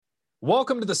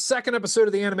Welcome to the second episode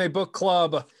of the Anime Book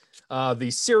Club, the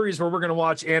series where we're going to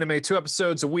watch anime 2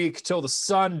 episodes a week till the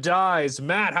sun dies.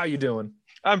 Matt, how you doing?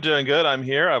 I'm doing good. I'm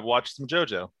here. I've watched some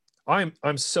JoJo.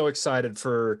 I'm so excited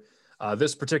for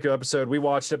this particular episode. We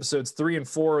watched episodes 3 and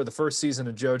 4 of the first season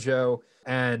of JoJo,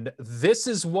 and this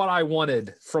is what I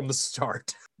wanted from the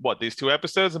start. What, these 2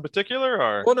 episodes in particular,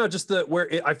 or? Well, no, just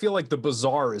I feel like the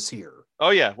bazaar is here. Oh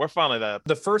yeah, we're finally that.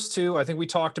 The first 2, I think we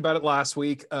talked about it last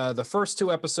week. The first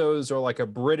 2 episodes are like a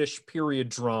British period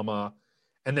drama,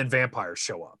 and then vampires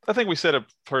show up. I think we said it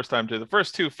first time too. The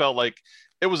first 2 felt like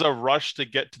it was a rush to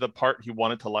get to the part he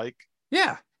wanted to like.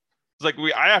 Yeah. It's like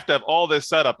I have to have all this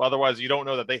set up, otherwise you don't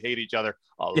know that they hate each other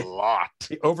a lot.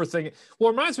 The overthinking. Well,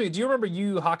 it reminds me, do you remember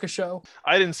Yu Yu Hakusho?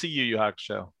 I didn't see Yu Yu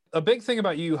Hakusho. A big thing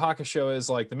about Yu Yu Hakusho is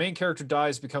like the main character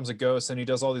dies, becomes a ghost, and he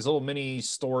does all these little mini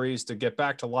stories to get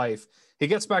back to life. He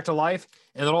gets back to life,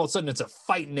 and then all of a sudden it's a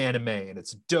fighting anime, and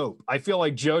it's dope. I feel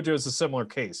like JoJo is a similar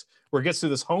case, where it gets through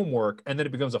this homework, and then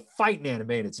it becomes a fighting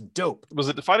anime, and it's dope. Was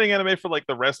it the fighting anime for like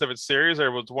the rest of its series,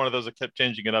 or was it one of those that kept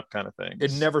changing it up kind of thing?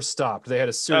 It never stopped. They had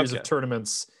a series of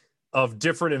tournaments of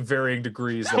different and varying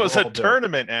degrees. It was a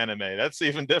tournament anime. That's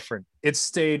even different. It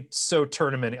stayed so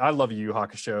tournament. I love Yu Yu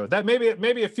Hakusho. That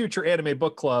maybe a future anime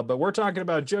book club, but we're talking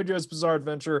about JoJo's Bizarre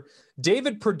Adventure.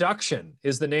 David Production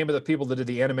is the name of the people that did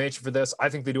the animation for this. I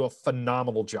think they do a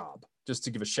phenomenal job. Just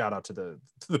to give a shout out to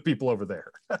the people over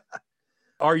there.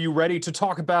 Are you ready to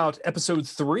talk about episode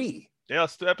 3? Yeah,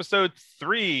 let's do episode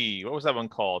 3. What was that one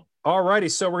called? All righty,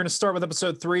 so we're going to start with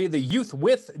episode 3, The Youth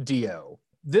with Dio.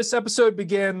 This episode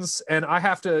begins, and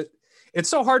it's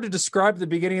so hard to describe the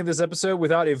beginning of this episode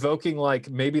without evoking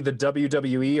like maybe the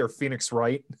WWE or Phoenix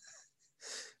Wright.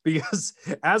 Because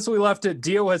as we left it,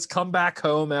 Dio has come back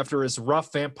home after his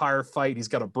rough vampire fight. He's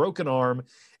got a broken arm,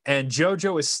 and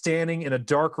JoJo is standing in a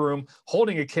dark room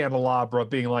holding a candelabra,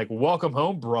 being like, "Welcome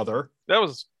home, brother." That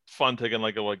was fun, taking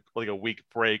like a week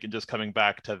break and just coming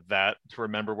back to that to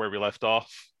remember where we left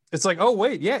off. It's like, oh,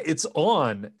 wait, yeah, it's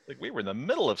on. Like we were in the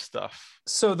middle of stuff.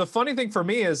 So the funny thing for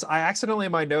me is I accidentally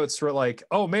in my notes were like,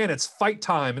 oh, man, it's fight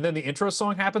time. And then the intro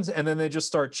song happens and then they just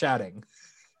start chatting.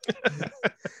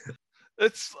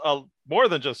 It's more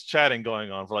than just chatting going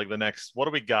on for like the next, what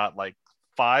do we got? Like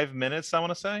 5 minutes, I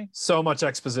want to say. So much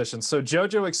exposition. So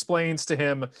JoJo explains to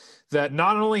him that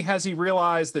not only has he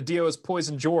realized that Dio has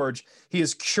poisoned George, he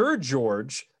has cured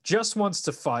George, just wants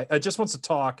to fight, just wants to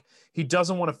talk. He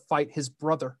doesn't want to fight his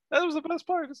brother. That was the best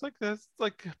part. It's like this,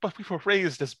 but we were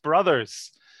raised as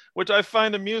brothers, which I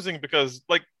find amusing because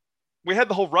like we had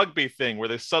the whole rugby thing where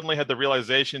they suddenly had the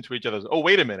realization to each other, oh,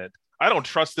 wait a minute, I don't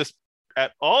trust this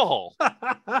at all.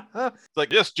 It's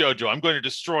like, yes, JoJo, I'm going to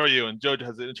destroy you. And JoJo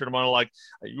has an internal monologue,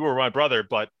 you were my brother,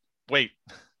 but wait,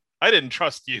 I didn't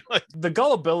trust you. The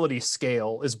gullibility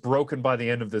scale is broken by the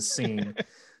end of this scene.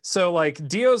 So like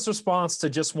Dio's response to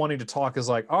just wanting to talk is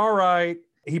like, all right.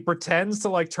 He pretends to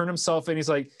like turn himself in. He's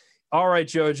like, all right,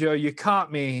 JoJo, you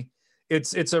caught me.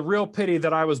 It's a real pity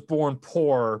that I was born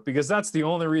poor because that's the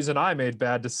only reason I made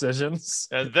bad decisions.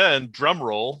 And then drum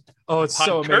roll. Oh, it's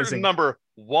so amazing. Curtain number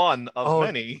 1 of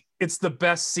many. It's the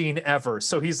best scene ever.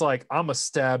 So he's like, I'm a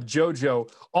stab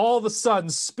JoJo. All of a sudden,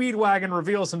 Speedwagon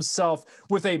reveals himself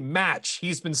with a match.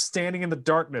 He's been standing in the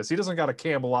darkness. He doesn't got a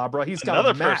candelabra. He's got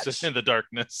another a match. person in the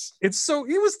darkness. He was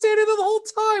standing there the whole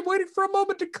time, waiting for a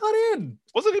moment to cut in.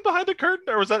 Wasn't he behind the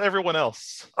curtain, or was that everyone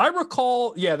else? I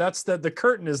recall, yeah, that's the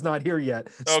curtain is not here yet.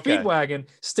 Okay. Speedwagon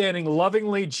standing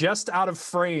lovingly just out of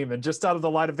frame and just out of the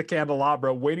light of the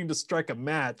candelabra, waiting to strike a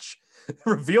match.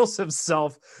 Reveals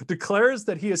himself, declares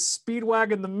that he is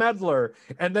Speedwagon the meddler,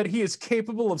 and that he is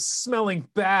capable of smelling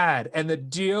bad, and that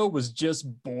Dio was just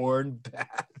born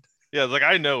bad. Yeah, it's like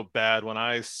I know bad when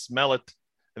I smell it.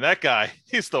 And that guy,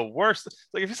 he's the worst.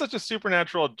 Like if he's such a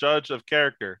supernatural judge of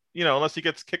character, unless he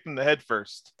gets kicked in the head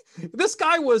first. This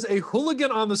guy was a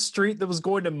hooligan on the street that was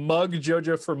going to mug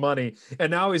JoJo for money. And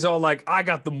now he's all like, I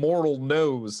got the mortal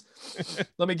nose.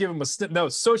 Let me give him a no,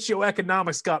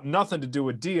 socioeconomics got nothing to do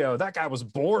with Dio. That guy was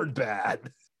born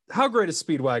bad. How great is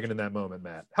Speedwagon in that moment,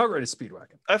 Matt? How great is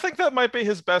Speedwagon? I think that might be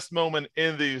his best moment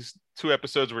in these 2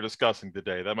 episodes we're discussing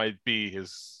today. That might be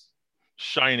his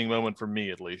shining moment for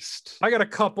me, at least. I got a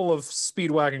couple of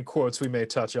Speedwagon quotes we may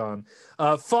touch on.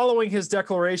 Following his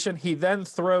declaration, he then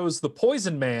throws the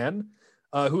Poison Man,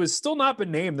 who has still not been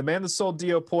named, the man that sold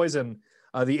Dio poison,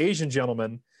 the Asian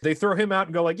gentleman. They throw him out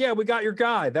and go like, yeah, we got your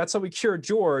guy. That's how we cured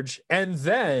George. And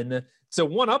then, to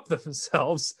one-up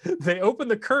themselves, they open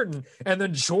the curtain, and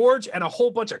then George and a whole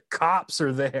bunch of cops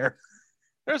are there.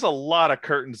 There's a lot of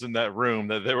curtains in that room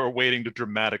that they were waiting to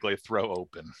dramatically throw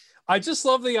open. I just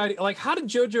love the idea. Like, how did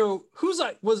JoJo? Was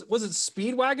it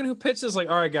Speedwagon who pitched this? Like,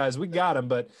 all right, guys, we got him,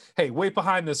 but hey, wait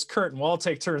behind this curtain. We'll all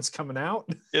take turns coming out.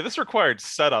 Yeah, this required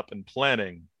setup and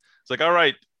planning. It's like, all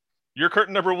right, you're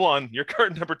curtain number 1, you're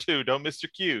curtain number 2. Don't miss your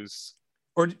cues.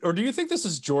 Or do you think this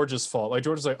is George's fault? Like,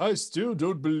 George is like, I still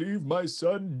don't believe my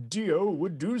son Dio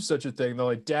would do such a thing. They're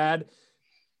like, Dad,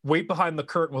 wait behind the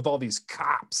curtain with all these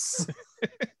cops.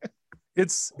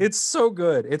 It's so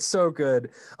good. It's so good.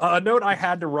 A note I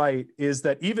had to write is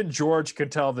that even George can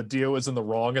tell that Dio is in the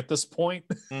wrong at this point,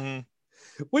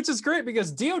 which is great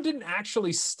because Dio didn't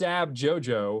actually stab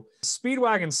JoJo.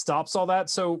 Speedwagon stops all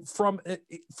that. So from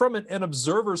an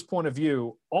observer's point of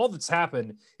view, all that's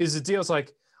happened is that Dio's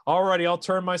like, alrighty, I'll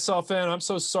turn myself in. I'm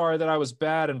so sorry that I was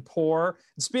bad and poor.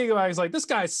 And Speedwagon's like, this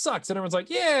guy sucks. And everyone's like,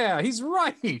 yeah, he's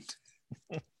right.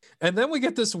 And then we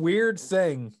get this weird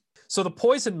thing. So the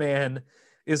Poison Man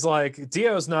is like,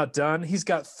 Dio's not done. He's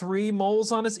got 3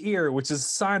 moles on his ear, which is a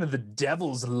sign of the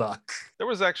devil's luck. There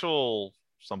was actual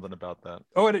something about that.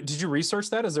 Oh, and did you research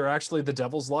that? Is there actually the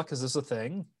devil's luck? Is this a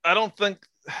thing? I don't think,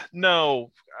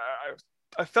 no.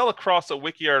 I fell across a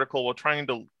wiki article while trying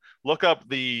to look up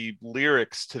the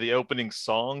lyrics to the opening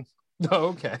song. Oh,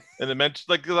 okay. And it meant,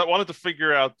 like, I wanted to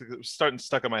figure out, it was starting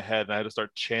stuck in my head, and I had to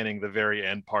start chanting the very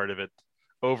end part of it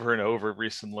over and over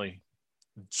recently.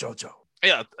 JoJo.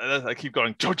 Yeah, I keep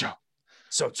going, JoJo.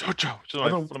 JoJo. Which is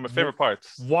one of my favorite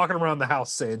parts. Walking around the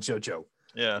house saying JoJo.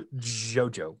 Yeah.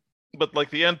 JoJo. But like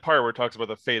the end part where it talks about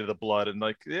the fate of the blood, and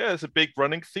like, yeah, it's a big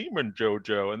running theme in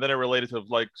JoJo. And then it related to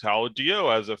like how Dio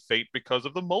has a fate because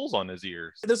of the moles on his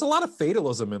ears. There's a lot of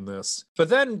fatalism in this. But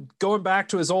then going back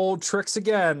to his old tricks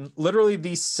again, literally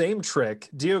the same trick,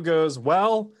 Dio goes,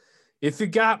 well, if you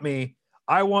got me,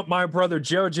 I want my brother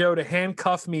JoJo to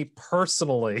handcuff me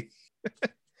personally.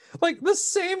 Like the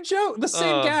same joke, the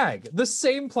same gag, the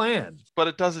same plan. But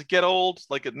it doesn't get old.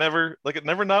 Like it never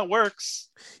not works.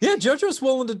 Yeah, JoJo's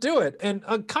willing to do it. And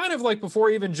kind of like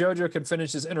before even JoJo can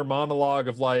finish his inner monologue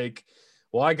of like,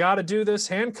 well, I got to do this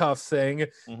handcuff thing.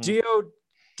 Dio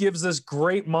gives this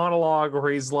great monologue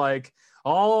where he's like,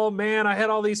 oh man, I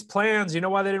had all these plans. You know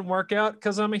why they didn't work out?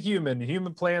 Because I'm a human.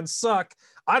 Human plans suck.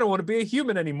 I don't want to be a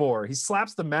human anymore. He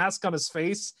slaps the mask on his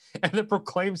face and then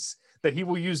proclaims that he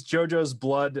will use JoJo's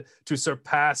blood to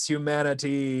surpass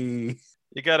humanity.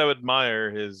 You got to admire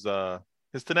his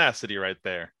tenacity right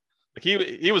there. Like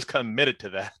he was committed to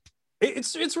that.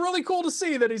 It's really cool to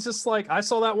see that he's just like, I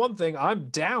saw that one thing. I'm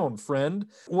down, friend.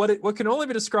 What can only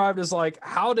be described as like,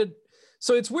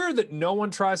 so it's weird that no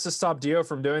one tries to stop Dio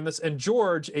from doing this. And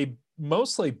George, a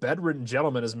mostly bedridden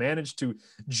gentleman, has managed to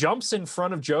jumps in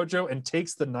front of JoJo and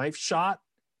takes the knife shot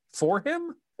for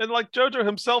him. And like JoJo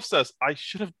himself says, I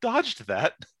should have dodged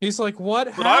that. He's like, what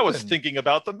happened? But I was thinking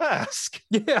about the mask.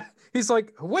 Yeah. He's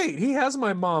like, wait, he has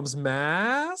my mom's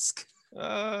mask?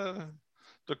 To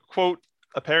quote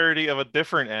a parody of a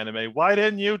different anime, why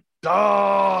didn't you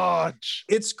dodge?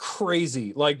 It's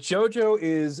crazy. Like JoJo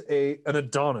is an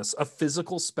Adonis, a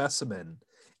physical specimen.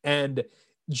 And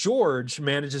George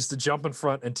manages to jump in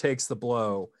front and takes the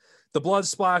blow. The blood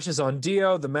splashes on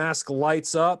Dio. The mask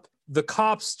lights up. The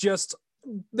cops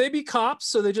they be cops,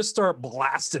 so they just start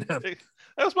blasting him.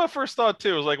 That was my first thought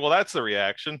too. I was like, well, that's the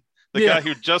reaction. The guy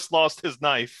who just lost his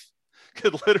knife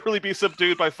could literally be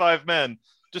subdued by 5 men.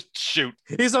 Just shoot.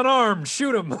 He's unarmed.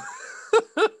 Shoot him.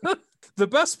 The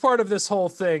best part of this whole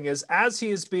thing is as he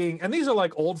is and these are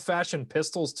like old-fashioned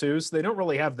pistols too, so they don't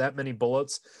really have that many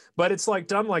bullets, but it's like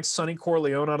done like Sonny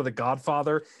Corleone out of The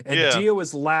Godfather, and Dio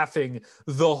is laughing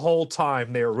the whole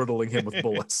time they are riddling him with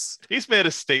bullets. He's made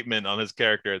a statement on his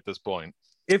character at this point.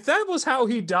 If that was how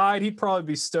he died, he'd probably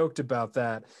be stoked about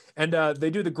that. And they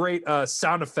do the great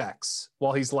sound effects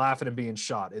while he's laughing and being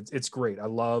shot. It's great. I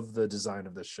love the design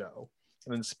of this show.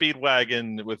 And then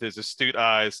Speedwagon with his astute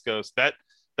eyes goes, that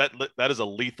is a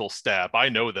lethal stab. I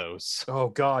know those. Oh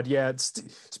God, yeah.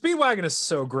 Speedwagon is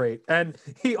so great, and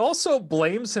he also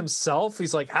blames himself.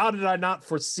 He's like, "How did I not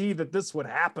foresee that this would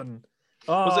happen?"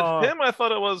 Was it him? I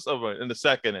thought it was. Oh, in the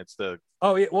second, it's the.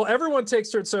 Oh yeah. Well, everyone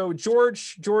takes turns. So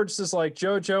George is like,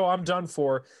 "JoJo, I'm done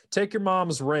for. Take your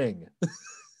mom's ring."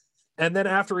 And then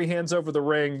after he hands over the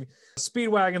ring,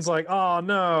 Speedwagon's like, "Oh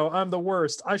no, I'm the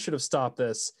worst. I should have stopped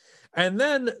this." And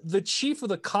then the chief of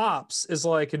the cops is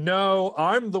like, no,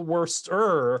 I'm the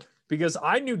worster because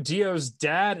I knew Dio's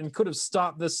dad and could have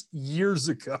stopped this years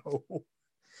ago.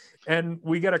 And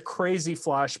we get a crazy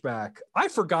flashback. I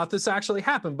forgot this actually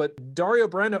happened, but Dario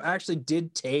Brando actually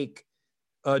did take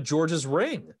George's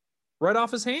ring. right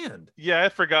off his hand. Yeah,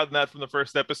 I'd forgotten that from the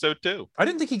first episode too. I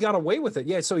didn't think he got away with it.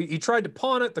 Yeah, so he tried to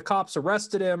pawn it. The cops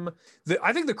arrested him.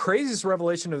 I think the craziest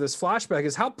revelation of this flashback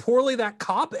is how poorly that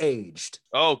cop aged.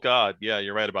 Oh God, yeah,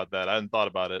 you're right about that. I hadn't thought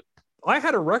about it. I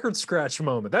had a record scratch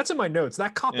moment. That's in my notes.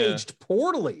 That cop Yeah. aged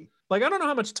poorly. Like, I don't know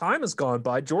how much time has gone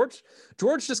by. George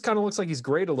just kind of looks like he's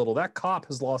grayed a little. That cop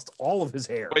has lost all of his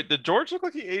hair. Wait, did George look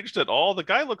like he aged at all? The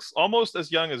guy looks almost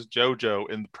as young as JoJo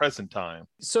in the present time.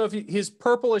 So his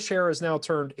purplish hair has now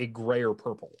turned a grayer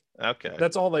purple. Okay.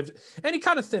 That's all they've, and he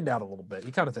kind of thinned out a little bit.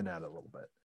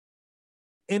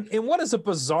 In what is a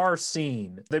bizarre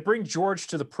scene, they bring George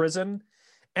to the prison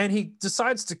and he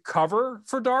decides to cover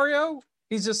for Dario.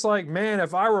 He's just like, man,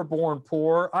 if I were born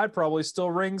poor, I'd probably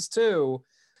steal rings too.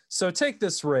 So take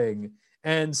this ring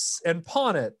and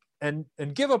pawn it and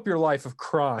give up your life of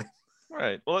crime.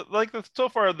 Right. Well, like so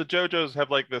far, the JoJos have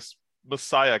like this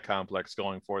Messiah complex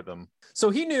going for them. So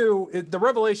he knew the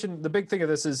revelation. The big thing of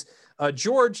this is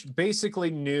George basically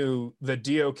knew that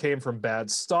Dio came from bad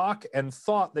stock and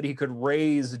thought that he could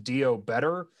raise Dio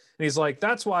better. And he's like,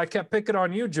 that's why I kept picking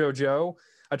on you, JoJo.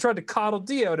 I tried to coddle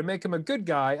Dio to make him a good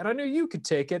guy, and I knew you could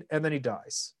take it. And then he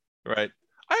dies. Right.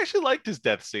 I actually liked his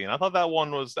death scene. I thought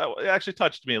it actually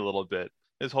touched me a little bit.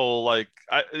 His whole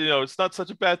it's not such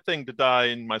a bad thing to die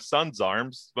in my son's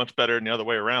arms. Much better than the other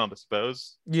way around, I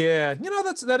suppose. Yeah,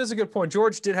 that is a good point.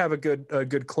 George did have a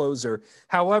good closer.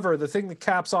 However, the thing that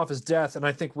caps off his death, and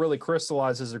I think really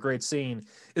crystallizes a great scene,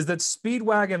 is that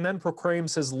Speedwagon then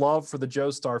proclaims his love for the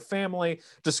Joestar family,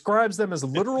 describes them as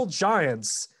literal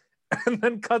giants, and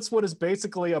then cuts what is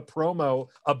basically a promo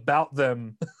about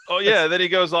them. Oh yeah, then he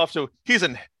goes off to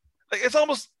it's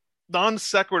almost non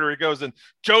sequitur. He goes, and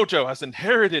JoJo has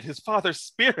inherited his father's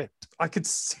spirit. I could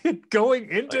see it going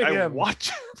into him. I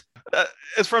watch it.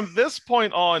 It's from this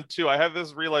point on too. I have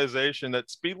this realization that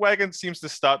Speedwagon seems to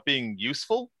stop being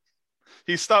useful.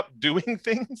 He stopped doing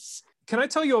things. Can I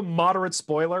tell you a moderate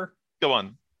spoiler? Go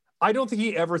on. I don't think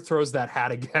he ever throws that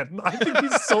hat again. I think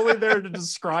he's solely there to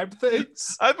describe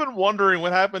things. I've been wondering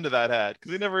what happened to that hat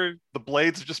because the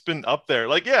blades have just been up there.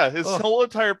 Like, yeah, his whole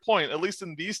entire point, at least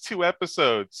in these 2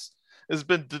 episodes, has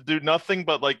been to do nothing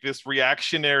but like this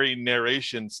reactionary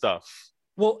narration stuff.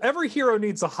 Well, every hero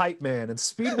needs a hype man, and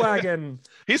Speedwagon...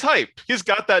 He's hyped. He's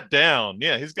got that down.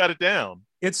 Yeah, he's got it down.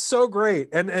 It's so great.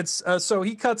 And it's so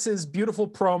he cuts his beautiful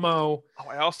promo. Oh,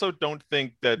 I also don't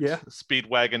think that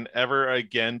Speedwagon ever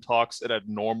again talks at a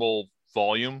normal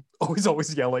volume. Oh, he's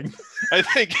always yelling. I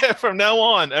think from now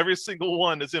on, every single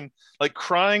one is him like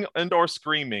crying and or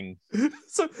screaming.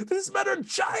 So these men are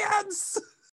giants.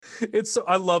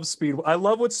 I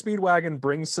love what Speedwagon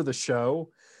brings to the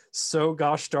show so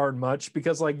gosh darn much,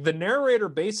 because like the narrator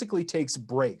basically takes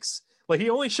breaks. Like he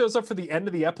only shows up for the end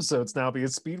of the episodes now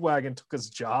because Speedwagon took his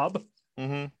job.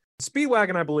 Mm-hmm.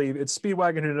 Speedwagon, I believe it's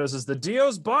Speedwagon who notices the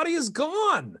Dio's body is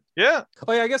gone. Yeah.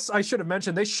 Oh yeah, I guess I should have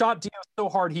mentioned they shot Dio so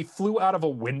hard he flew out of a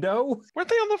window. Weren't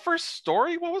they on the first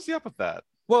story? What was the up with that?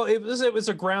 Well, it was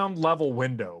a ground level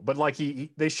window, but like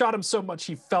they shot him so much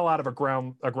he fell out of a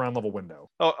ground level window.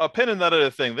 Oh, a pin in that other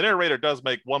thing. The narrator does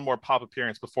make one more pop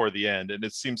appearance before the end, and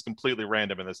it seems completely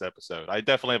random in this episode. I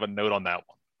definitely have a note on that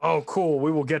one. Oh, cool.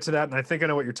 We will get to that, and I think I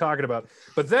know what you're talking about.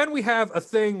 But then we have a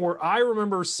thing where I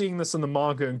remember seeing this in the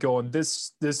manga and going,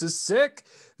 this is sick.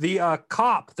 The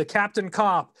Captain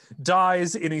Cop,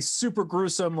 dies in a super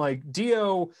gruesome, like,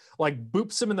 Dio, like,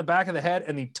 boops him in the back of the head,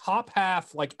 and the top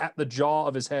half, like, at the jaw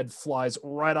of his head flies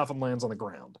right off and lands on the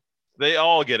ground. They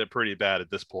all get it pretty bad at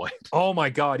this point. Oh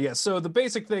my God, yeah. So the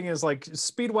basic thing is like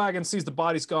Speedwagon sees the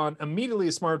body's gone, immediately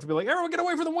is smart to be like, everyone get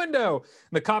away from the window.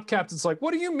 And the cop captain's like,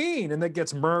 what do you mean? And then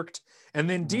gets murked. And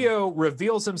then Dio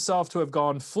reveals himself to have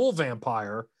gone full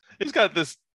vampire. He's got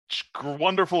this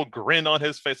wonderful grin on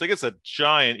his face. Like it's a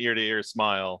giant ear-to-ear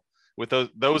smile. With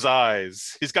those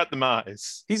eyes. He's got them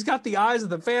eyes. He's got the eyes of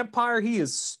the vampire. He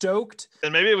is stoked.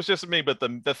 And maybe it was just me, but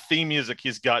the theme music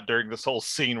he's got during this whole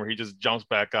scene where he just jumps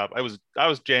back up, I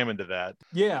was jamming to that.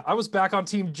 Yeah, I was back on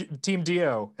Team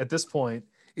Dio at this point.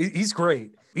 He's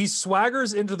great. He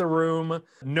swaggers into the room.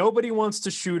 Nobody wants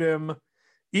to shoot him.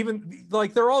 Even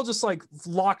like they're all just like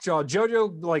lockjaw.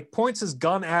 JoJo like points his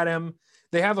gun at him.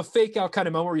 They have a fake out kind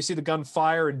of moment where you see the gun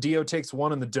fire and Dio takes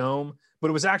one in the dome. But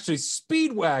it was actually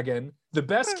Speedwagon, the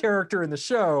best character in the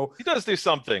show. He does do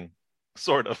something,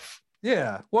 sort of.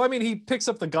 Yeah. Well, I mean, he picks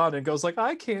up the gun and goes like,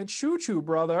 I can't shoot you,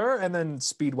 brother. And then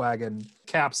Speedwagon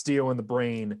caps Dio in the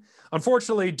brain.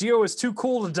 Unfortunately, Dio is too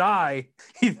cool to die.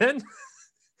 He then,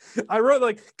 I wrote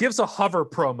like, gives a hover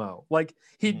promo. Like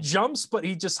he jumps, but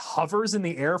he just hovers in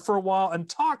the air for a while and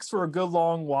talks for a good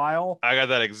long while. I got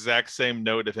that exact same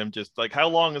note of him just like, how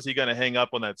long is he going to hang up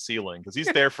on that ceiling? Because he's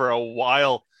there for a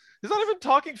while. He's not even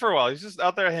talking for a while. He's just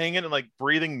out there hanging and like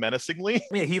breathing menacingly.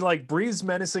 Yeah, he like breathes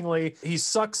menacingly. He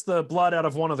sucks the blood out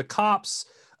of one of the cops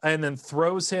and then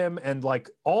throws him, and like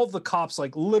all the cops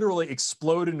like literally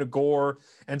explode into gore.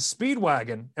 And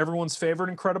Speedwagon, everyone's favorite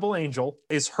Incredible Angel,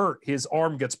 is hurt. His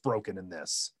arm gets broken in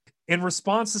this. In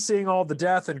response to seeing all the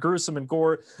death and gruesome and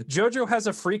gore, Jojo has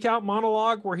a freak out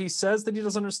monologue where he says that he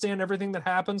doesn't understand everything that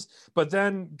happens, but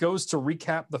then goes to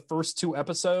recap the first 2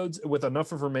 episodes with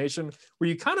enough information where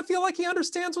you kind of feel like he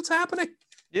understands what's happening.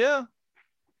 Yeah.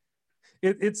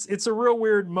 It's a real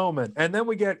weird moment. And then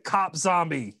we get Cop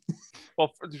Zombie.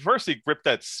 Well, first he ripped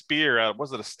that spear out.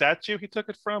 Was it a statue he took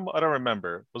it from? I don't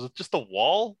remember. Was it just a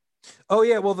wall? Oh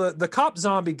yeah, well the cop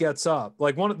zombie gets up.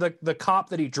 Like one of the cop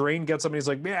that he drained gets up and he's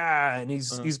like, yeah, and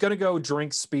he's gonna go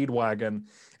drink Speedwagon.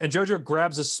 And Jojo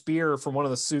grabs a spear from one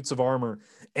of the suits of armor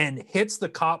and hits the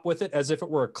cop with it as if it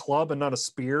were a club and not a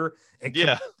spear. And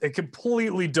it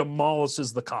completely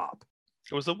demolishes the cop.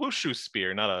 It was a wushu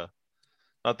spear, not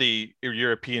the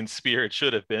European spear it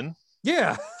should have been.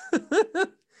 Yeah.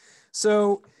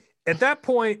 So at that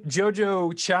point,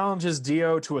 Jojo challenges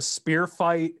Dio to a spear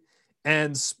fight.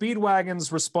 And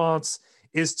Speedwagon's response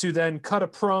is to then cut a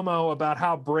promo about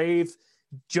how brave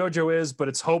Jojo is, but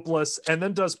it's hopeless, and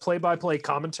then does play-by-play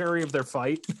commentary of their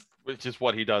fight. Which is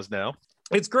what he does now.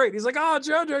 It's great. He's like, oh,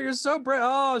 Jojo, you're so brave.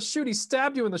 Oh, shoot, he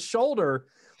stabbed you in the shoulder.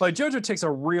 Like, Jojo takes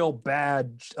a real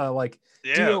bad,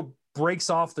 Dio breaks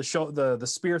off the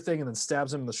spear thing and then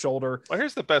stabs him in the shoulder. Well,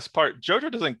 here's the best part.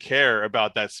 Jojo doesn't care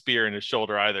about that spear in his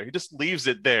shoulder either. He just leaves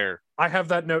it there. I have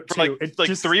that note too. It's like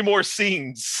 3 more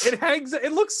scenes. It hangs.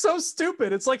 It looks so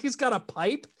stupid. It's like he's got a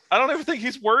pipe. I don't ever think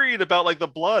he's worried about like the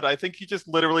blood. I think he just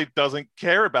literally doesn't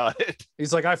care about it.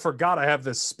 He's like, I forgot I have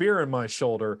this spear in my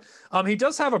shoulder. He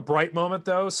does have a bright moment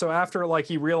though. So after like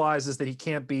he realizes that he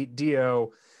can't beat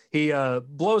Dio, he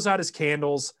blows out his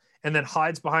candles and then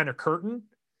hides behind a curtain.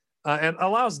 And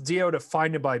allows Dio to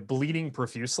find him by bleeding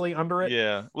profusely under it.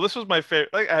 Yeah. Well, this was my favorite.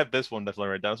 Like, I have this one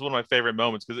definitely right down. It's one of my favorite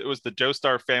moments because it was the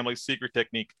Joestar family secret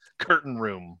technique curtain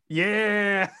room.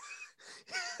 Yeah.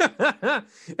 And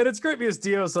it's great because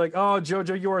Dio's like, oh,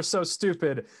 Jojo, you are so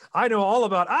stupid. I know all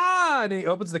about, and he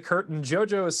opens the curtain.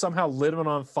 Jojo is somehow lit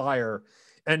on fire.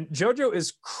 And Jojo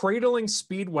is cradling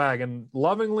Speedwagon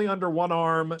lovingly under one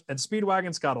arm, and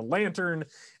Speedwagon's got a lantern,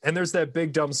 and there's that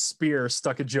big dumb spear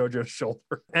stuck at Jojo's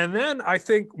shoulder. And then I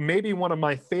think maybe one of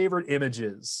my favorite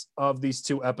images of these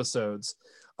 2 episodes,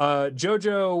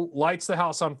 Jojo lights the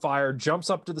house on fire, jumps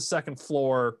up to the 2nd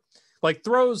floor, like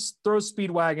throws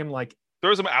Speedwagon, like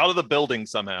throws him out of the building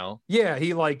somehow. Yeah,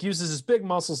 he like uses his big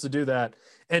muscles to do that.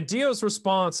 And Dio's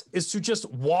response is to just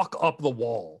walk up the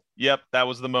wall. Yep, that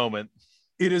was the moment.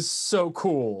 It is so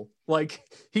cool. Like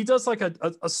he does like a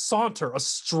saunter, a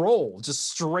stroll, just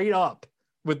straight up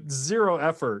with 0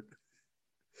 effort.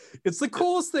 It's the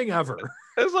coolest thing ever.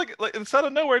 It's like it's out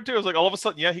of nowhere too. It's like all of a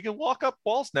sudden, yeah, he can walk up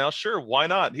walls now. Sure, why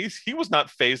not? He was not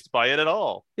fazed by it at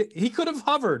all. He could have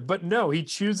hovered, but no, he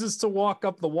chooses to walk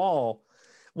up the wall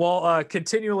while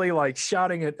continually like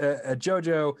shouting at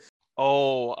Jojo.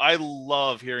 Oh, I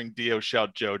love hearing Dio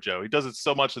shout Jojo. He does it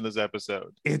so much in this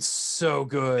episode. It's so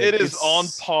good. It's on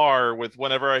par with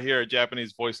whenever I hear a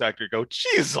Japanese voice actor go,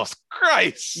 Jesus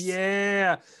Christ.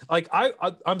 Yeah. Like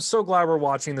I'm so glad we're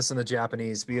watching this in the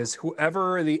Japanese because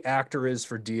whoever the actor is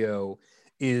for Dio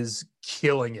is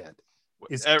killing it.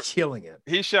 Killing it.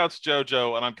 He shouts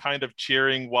Jojo and I'm kind of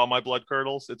cheering while my blood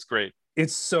curdles. It's great.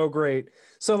 It's so great.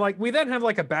 So like we then have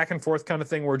like a back and forth kind of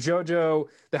thing where Jojo,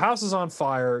 the house is on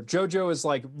fire. Jojo is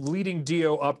like leading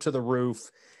Dio up to the roof.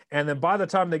 And then by the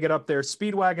time they get up there,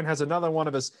 Speedwagon has another one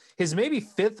of his maybe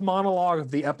 5th monologue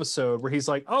of the episode where he's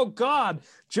like, oh God,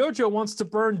 Jojo wants to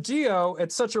burn Dio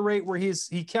at such a rate where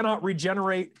he cannot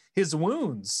regenerate his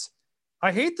wounds.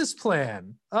 I hate this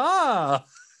plan. No,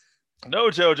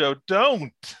 Jojo,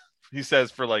 don't. He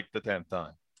says for like the 10th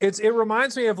time. It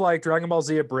reminds me of like Dragon Ball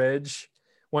Z Abridged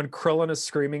when Krillin is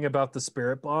screaming about the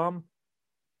spirit bomb.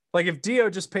 Like if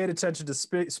Dio just paid attention to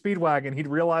Speedwagon, he'd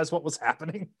realize what was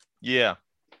happening. Yeah.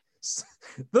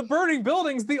 The burning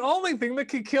building's the only thing that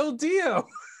could kill Dio.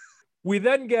 We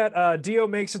then get Dio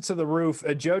makes it to the roof,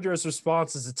 and Jojo's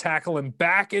response is to tackle him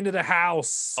back into the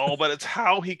house. Oh, but it's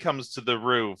how he comes to the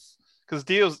roof. Because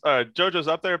Jojo's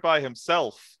up there by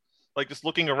himself, like just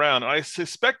looking around. And I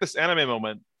suspect this anime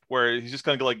moment where he's just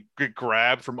gonna get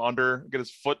grabbed from under, get his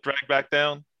foot dragged back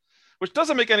down, which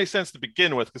doesn't make any sense to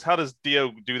begin with, because how does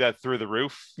Dio do that through the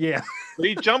roof? Yeah. But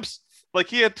he jumps, like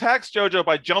he attacks Jojo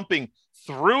by jumping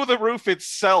through the roof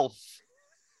itself.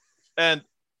 And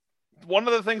one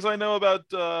of the things I know about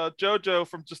Jojo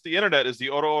from just the internet is the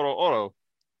oro oro oro.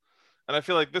 And I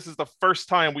feel like this is the first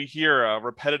time we hear a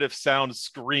repetitive sound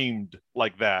screamed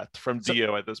like that from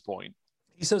Dio at this point.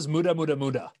 He says muda muda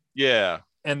muda. Yeah.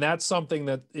 And that's something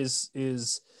that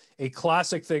is a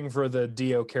classic thing for the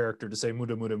Dio character to say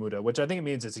muda muda muda, which I think it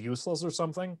means it's useless or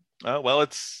something. Well,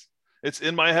 it's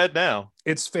in my head now.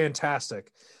 It's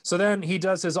fantastic. So then he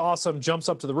does his awesome jumps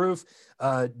up to the roof.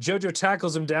 Jojo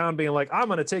tackles him down, being like, I'm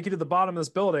going to take you to the bottom of this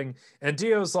building. And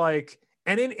Dio's like,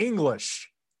 and in English,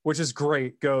 which is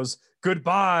great, goes,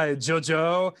 goodbye,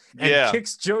 Jojo. And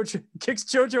kicks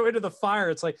Jojo into the fire.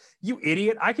 It's like, you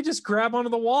idiot. I could just grab onto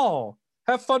the wall.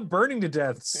 Have fun burning to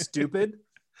death, stupid.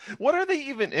 What are they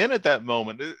even in at that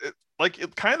moment?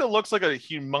 It kind of looks like a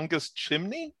humongous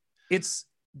chimney.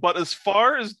 But as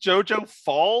far as Jojo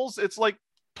falls, it's like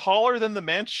taller than the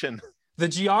mansion. The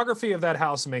geography of that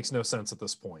house makes no sense at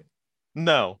this point.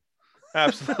 No,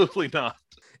 absolutely not.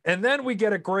 And then we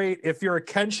get a great, if you're a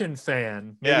Kenshin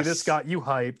fan, maybe this got you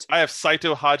hyped. I have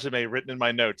Saito Hajime written in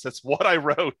my notes. That's what I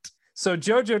wrote. So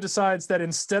Jojo decides that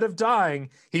instead of dying,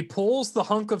 he pulls the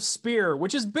hunk of spear,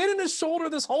 which has been in his shoulder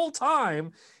this whole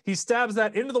time. He stabs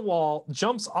that into the wall,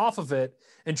 jumps off of it,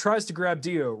 and tries to grab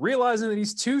Dio. Realizing that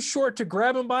he's too short to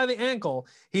grab him by the ankle,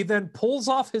 he then pulls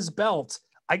off his belt.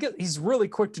 I guess he's really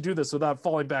quick to do this without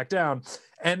falling back down.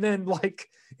 And then, like,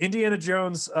 Indiana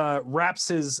Jones wraps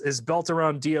his belt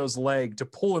around Dio's leg to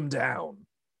pull him down.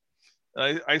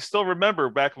 I still remember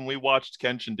back when we watched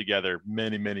Kenshin together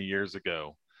many, many years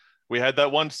ago. We had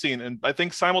that one scene, and I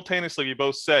think simultaneously we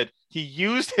both said he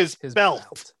used his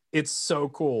belt. It's so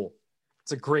cool.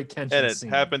 It's a great Kenshin scene.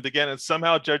 And it happened again, and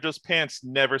somehow Jojo's pants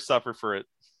never suffer for it.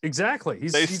 Exactly.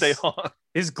 They stay on.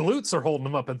 His glutes are holding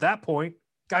him up at that point.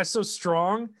 Guy's so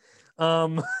strong.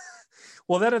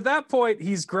 Well, then at that point,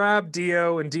 he's grabbed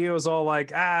Dio, and Dio's all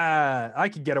like, I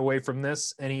can get away from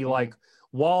this. And he like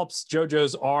wallops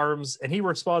Jojo's arms, and he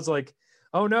responds like,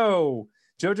 oh no,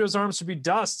 Jojo's arms should be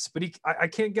dust, but I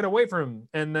can't get away from him.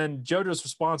 And then Jojo's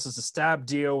response is to stab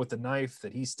Dio with the knife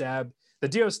that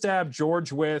Dio stabbed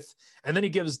George with. And then he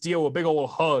gives Dio a big old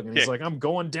hug, and he's like, I'm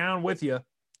going down with you.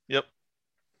 Yep.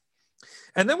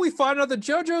 And then we find out that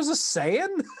Jojo's a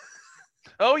Saiyan.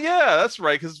 Oh, yeah, that's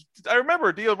right. Because I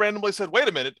remember Dio randomly said, wait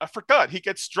a minute, I forgot. He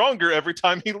gets stronger every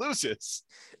time he loses.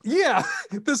 Yeah,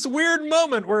 this weird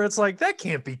moment where it's like, that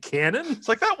can't be canon. It's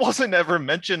like, that wasn't ever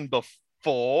mentioned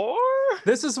before.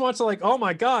 This is much like, oh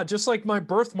my God, just like my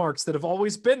birthmarks that have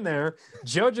always been there,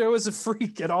 Jojo is a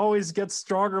freak and always gets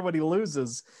stronger when he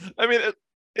loses. I mean,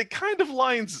 it kind of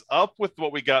lines up with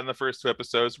what we got in the first two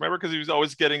episodes. Remember, because he was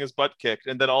always getting his butt kicked,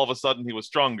 and then all of a sudden he was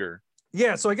stronger.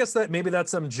 Yeah, so I guess that maybe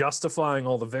that's them justifying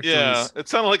all the victories. Yeah, it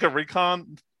sounded like a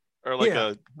recon, or like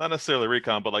not necessarily a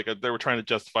recon, but like they were trying to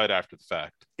justify it after the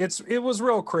fact. It was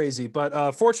real crazy,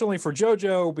 but fortunately for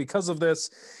Jojo, because of this,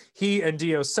 he and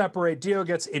Dio separate. Dio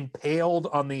gets impaled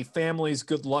on the family's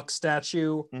good luck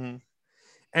statue,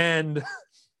 and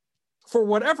for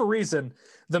whatever reason,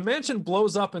 the mansion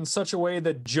blows up in such a way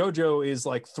that Jojo is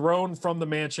like thrown from the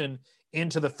mansion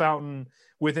into the fountain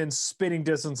within spitting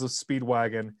distance of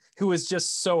Speedwagon, who is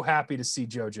just so happy to see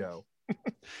Jojo.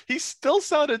 He still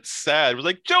sounded sad. It was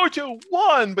like, Jojo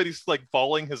won, but he's like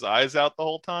bawling his eyes out the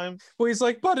whole time. Well, he's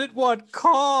like, but at what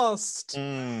cost?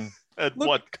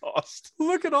 What cost?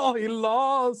 Look at all he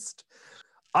lost.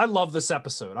 I love this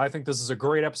episode. I think this is a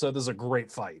great episode. This is a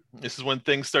great fight. This is when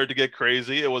things started to get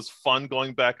crazy. It was fun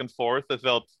going back and forth.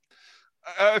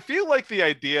 I feel like the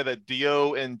idea that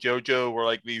Dio and Jojo were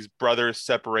like these brothers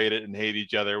separated and hate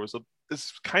each other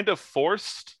is kind of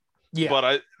forced. Yeah.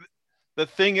 But the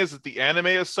thing is that the anime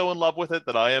is so in love with it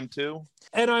that I am too.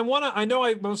 And I know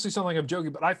I mostly sound like I'm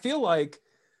joking, but I feel like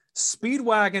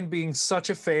Speedwagon being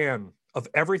such a fan of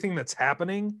everything that's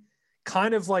happening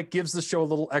kind of like gives the show a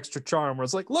little extra charm where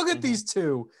it's like, look at these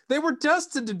two. They were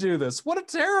destined to do this. What a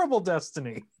terrible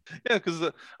destiny. Yeah,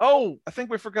 because I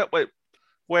think we forgot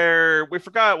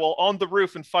well, on the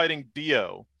roof and fighting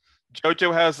Dio,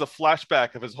 Jojo has a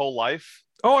flashback of his whole life.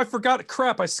 Oh, I forgot.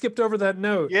 Crap, I skipped over that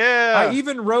note. Yeah. I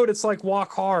even wrote it's like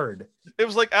Walk Hard. It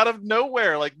was like out of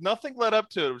nowhere. Like nothing led up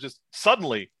to it. It was just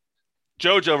suddenly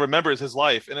Jojo remembers his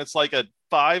life, and it's like a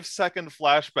 5-second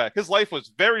flashback. His life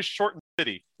was very short and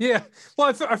shitty. Yeah.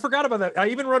 Well, I forgot about that. I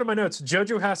even wrote in my notes,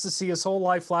 Jojo has to see his whole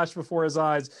life flash before his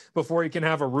eyes before he can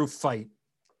have a roof fight.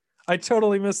 I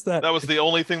totally missed that. That was the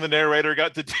only thing the narrator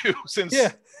got to do since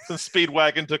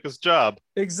Speedwagon took his job.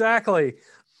 Exactly.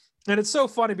 And it's so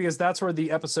funny because that's where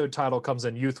the episode title comes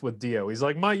in, Youth with Dio. He's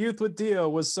like, my youth with Dio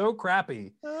was so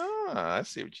crappy. I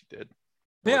see what you did.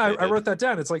 Yeah, I wrote that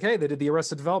down. It's like, hey, they did the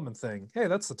Arrested Development thing. Hey,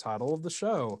 that's the title of the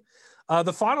show.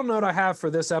 The final note I have for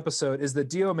this episode is that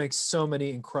Dio makes so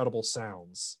many incredible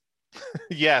sounds.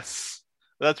 Yes.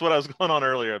 That's what I was going on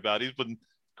earlier about. He's been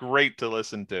great to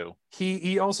listen to.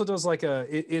 He also does like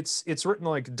it's written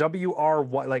like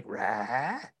WRY, like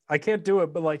rah. I can't do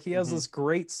it, but like he has this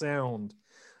great sound,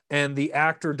 and the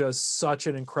actor does such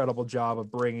an incredible job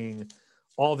of bringing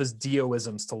all of his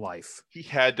Dio-isms to life. He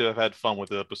had to have had fun with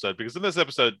the episode, because in this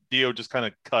episode, Dio just kind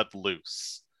of cut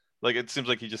loose. Like, it seems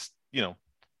like he just,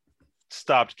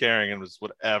 stopped caring and was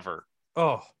whatever.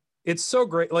 Oh, it's so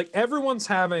great. Like, everyone's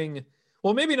having,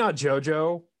 well, maybe not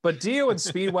JoJo, but Dio and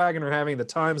Speedwagon are having the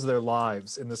times of their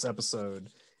lives in this episode.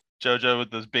 JoJo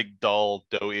with those big dull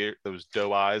those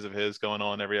doe eyes of his going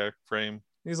on every frame.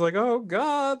 He's like, oh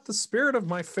God, the spirit of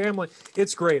my family.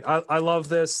 It's great. I love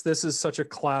this. This is such a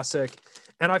classic.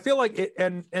 And I feel like it,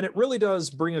 and it really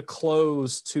does bring a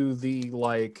close to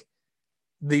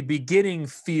the beginning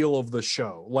feel of the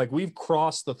show. Like, we've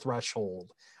crossed the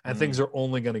threshold and things are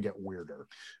only going to get weirder.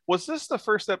 Was this the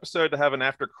first episode to have an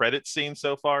after credit scene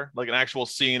so far? Like an actual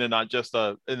scene and not just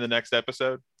in the next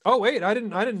episode? Oh wait, I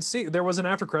didn't see there was an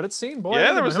after credit scene. Boy,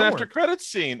 yeah, there was an after credit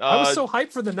scene. I was so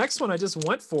hyped for the next one, I just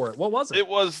went for it. What was it? It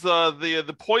was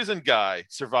the poison guy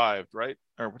survived, right?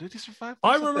 Or did he survive?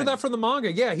 I remember that from the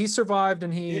manga. Yeah, he survived,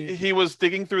 and he was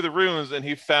digging through the runes, and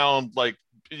he found, like,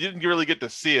 you didn't really get to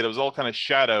see it. It was all kind of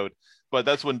shadowed, but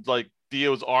that's when, like,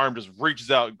 Dio's arm just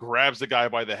reaches out, grabs the guy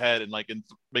by the head, and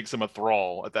makes him a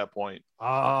thrall at that point.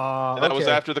 And that was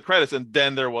after the credits, and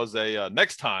then there was a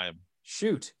next time.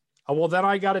 Shoot. Well, then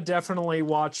I got to definitely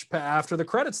watch after the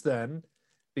credits then,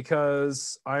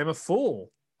 because I'm a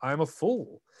fool. I'm a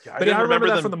fool. Yeah, but I remember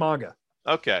that from the manga.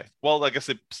 Okay. Well, I guess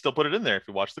they still put it in there if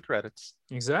you watch the credits.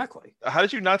 Exactly. How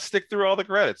did you not stick through all the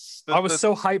credits? I was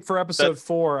so hyped for episode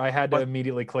 4, I had to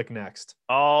immediately click next.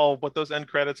 Oh, but those end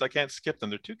credits, I can't skip them.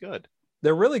 They're too good.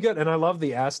 They're really good, and I love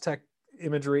the Aztec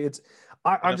imagery.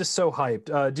 I'm just so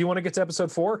hyped. Do you want to get to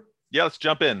episode 4? Yeah, let's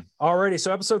jump in. Alrighty,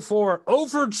 so episode 4,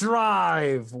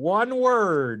 Overdrive. One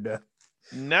word.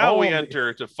 Now we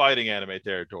enter to fighting anime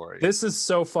territory. This is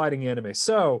so fighting anime.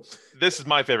 So this is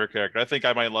my favorite character. I think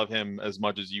I might love him as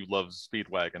much as you love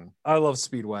Speedwagon. I love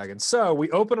Speedwagon. So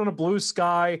we open on a blue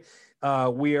sky.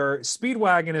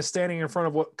 Speedwagon is standing in front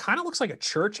of what kind of looks like a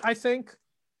church, I think.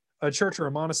 A church or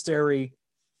a monastery.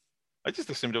 I just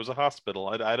assumed it was a hospital.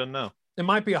 I don't know. It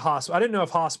might be a hospital. I didn't know if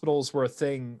hospitals were a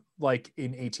thing like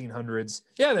in 1800s.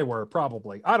 Yeah, they were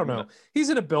probably. I don't know. No. He's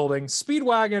in a building.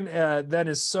 Speedwagon then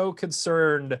is so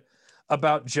concerned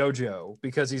about JoJo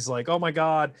because he's like, oh my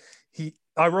God.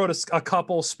 I wrote a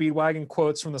couple Speedwagon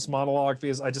quotes from this monologue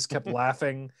because I just kept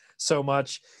laughing so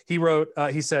much.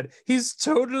 He said, he's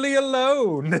totally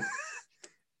alone.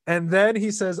 And then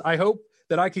he says, I hope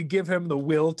that I could give him the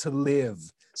will to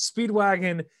live.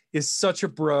 Speedwagon is such a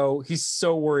bro. He's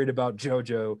so worried about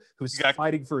JoJo, who's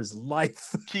fighting for his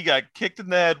life. He got kicked in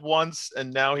the head once,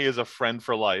 and now he is a friend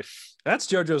for life. That's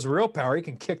JoJo's real power. He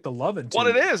can kick the love into what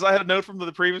it is. I had a note from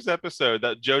the previous episode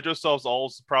that JoJo solves all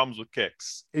his problems with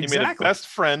kicks. Exactly. He made a best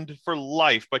friend for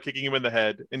life by kicking him in the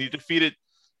head, and he defeated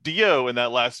Dio in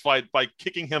that last fight by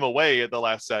kicking him away at the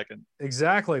last second.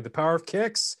 Exactly. The power of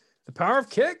kicks. The power of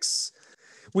kicks.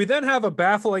 We then have a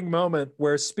baffling moment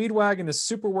where Speedwagon is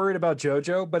super worried about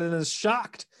JoJo, but it is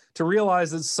shocked to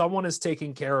realize that someone is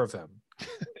taking care of him.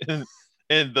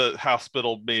 in the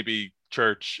hospital, maybe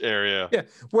church area. Yeah,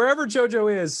 wherever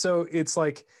JoJo is. So it's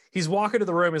like he's walking to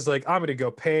the room. He's like, I'm going to go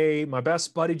pay my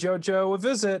best buddy JoJo a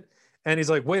visit. And he's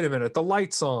like, wait a minute, the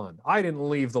light's on. I didn't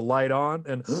leave the light on.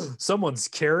 And someone's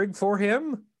caring for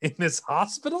him in this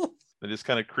hospital. And just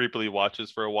kind of creepily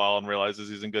watches for a while and realizes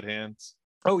he's in good hands.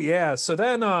 Oh, yeah. So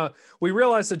then we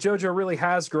realize that JoJo really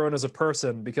has grown as a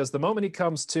person because the moment he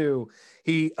comes to,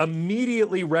 he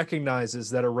immediately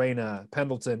recognizes that Erena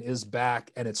Pendleton is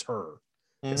back and it's her.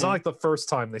 Mm-hmm. It's not like the first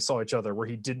time they saw each other where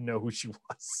he didn't know who she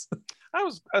was. I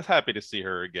was happy to see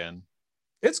her again.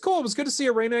 It's cool. It was good to see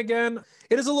Erena again.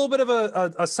 It is a little bit of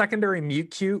a secondary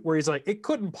mute cute where he's like, it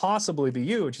couldn't possibly be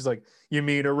you. And she's like, you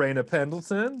mean Erena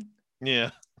Pendleton? Yeah.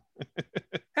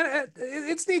 And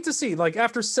it's neat to see, like,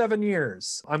 after 7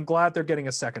 years, I'm glad they're getting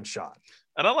a second shot.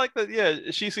 And I like that.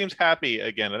 Yeah, she seems happy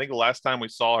again. I think the last time we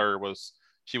saw her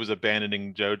she was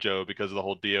abandoning JoJo because of the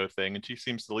whole Dio thing, and she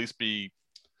seems to at least be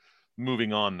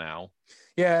moving on now.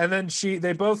 Yeah, and then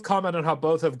they both comment on how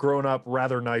both have grown up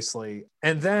rather nicely.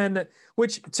 And then,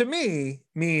 which to me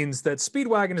means that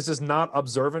Speedwagon is just not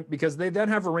observant because they then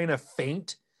have Erena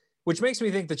faint, which makes me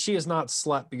think that she has not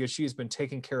slept because she has been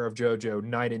taking care of JoJo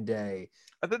night and day.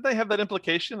 I think they have that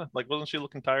implication. Like, wasn't she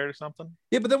looking tired or something?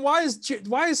 Yeah, but then why is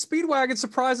Speedwagon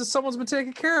surprised that someone's been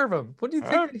taking care of him? What do you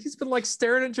think? He's been like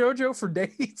staring at JoJo for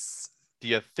days. Do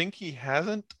you think he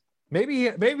hasn't?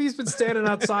 Maybe he's been standing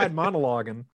outside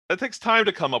monologuing. It takes time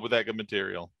to come up with that good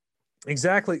material.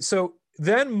 Exactly. So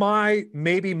then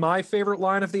maybe my favorite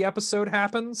line of the episode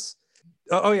happens.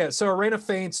 Oh yeah. So Arena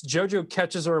faints. Jojo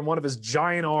catches her in one of his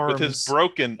giant with his arms.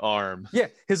 broken arm. Yeah,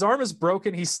 his arm is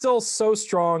broken. He's still so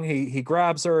strong. He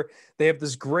grabs her. They have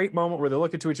this great moment where they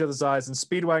look into each other's eyes, and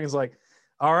Speedwagon's like,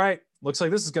 "All right, looks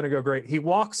like this is going to go great." He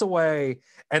walks away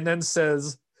and then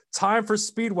says, "Time for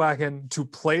Speedwagon to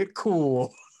play it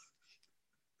cool."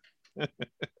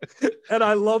 And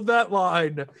I love that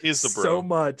line He's the bro. so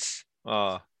much.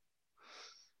 Uh,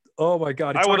 Oh my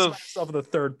god, he I talks would've- about himself in the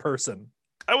third person.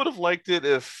 I would have liked it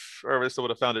if, or at least I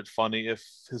would have found it funny if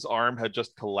his arm had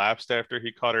just collapsed after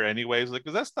he caught her anyways. Like,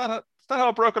 because that's not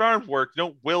how broken arms work. You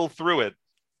don't will through it.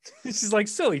 She's like,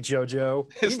 "Silly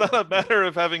Jojo." It's not a matter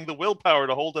of having the willpower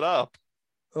to hold it up.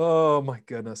 Oh my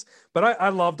goodness. But I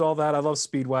loved all that. I love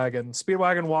Speedwagon.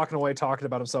 Speedwagon walking away talking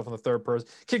about himself in the third person.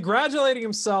 Congratulating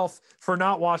himself for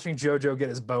not watching Jojo get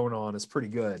his bone on is pretty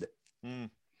good. Mm.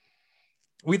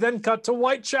 We then cut to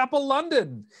Whitechapel,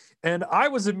 London. And I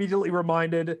was immediately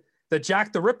reminded that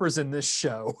Jack the Ripper's in this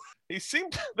show. He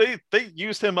seemed they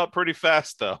used him up pretty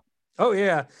fast though. Oh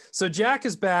yeah. So Jack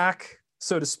is back,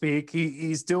 so to speak.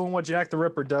 He's doing what Jack the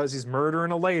Ripper does. He's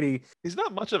murdering a lady. He's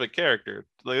not much of a character.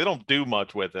 Like, they don't do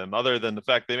much with him other than the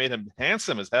fact they made him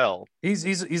handsome as hell.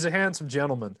 He's a handsome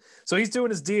gentleman. So he's doing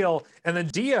his deal, and then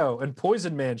Dio and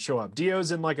Poison Man show up.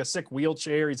 Dio's in like a sick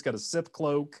wheelchair. He's got a Sith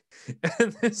cloak,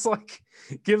 and it's like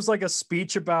gives like a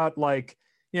speech about like,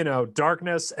 you know,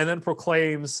 darkness, and then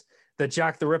proclaims that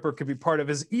Jack the Ripper could be part of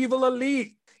his evil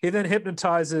elite. He then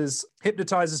hypnotizes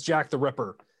Jack the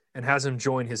Ripper and has him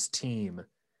join his team.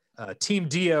 Team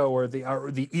Dio, or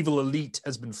the evil elite,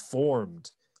 has been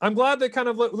formed. I'm glad they kind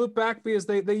of loop back because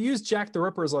they used Jack the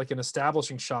Ripper as like an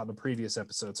establishing shot in the previous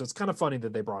episode. So it's kind of funny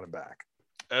that they brought him back.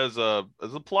 As a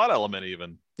plot element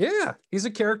even. Yeah, he's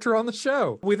a character on the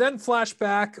show. We then flash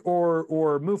back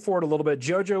or move forward a little bit.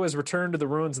 Jojo has returned to the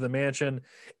ruins of the mansion,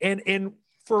 and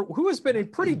for who has been a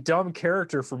pretty dumb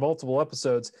character for multiple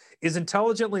episodes, is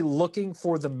intelligently looking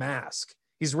for the mask.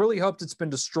 He's really hoped it's been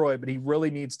destroyed, but he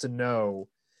really needs to know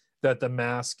that the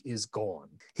mask is gone.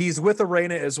 He's with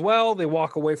Arena as well. They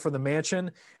walk away from the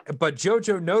mansion, but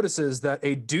Jojo notices that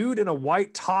a dude in a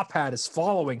white top hat is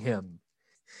following him.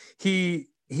 He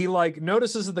like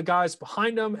notices that the guy's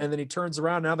behind him, and then he turns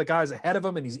around. Now the guy's ahead of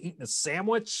him, and he's eating a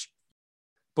sandwich.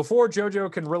 Before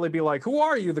Jojo can really be like, "Who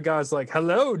are you?" the guy's like,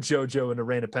 "Hello, Jojo and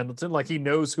Arena Pendleton." Like he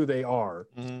knows who they are.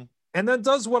 Mm-hmm. And then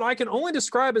does what I can only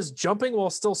describe as jumping while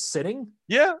still sitting.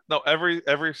 Yeah, no,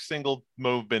 every single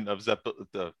movement of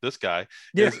this guy.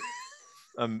 Yeah. Is,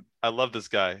 I love this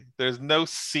guy. There's no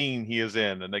scene he is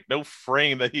in, and like no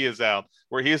frame that he is out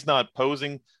where he is not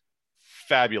posing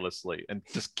fabulously and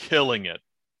just killing it.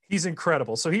 He's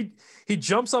incredible. So he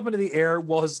jumps up into the air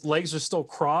while his legs are still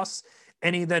crossed,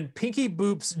 and he then pinky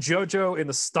boops Jojo in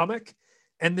the stomach,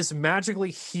 and this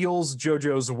magically heals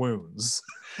Jojo's wounds.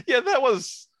 Yeah, that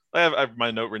was. I have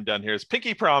my note written down here. Is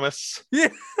pinky promise. Yeah,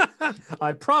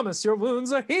 I promise your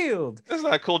wounds are healed. That's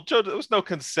not cool. Jojo, there was no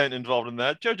consent involved in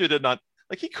that. Jojo did not,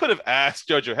 like, he could have asked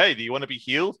Jojo, "Hey, do you want to be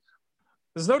healed?"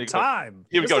 There's no time.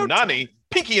 He would go, "Nani,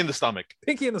 pinky in the stomach."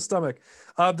 Pinky in the stomach.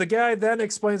 The guy then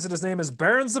explains that his name is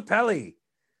Baron Zappelli.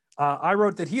 I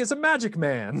wrote that he is a magic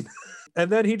man. And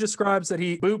then he describes that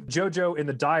he booped Jojo in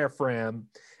the diaphragm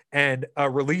and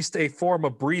released a form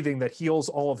of breathing that heals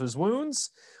all of his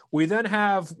wounds. We then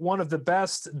have one of the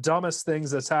best, dumbest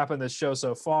things that's happened this show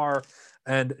so far.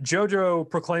 And Jojo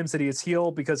proclaims that he is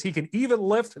healed because he can even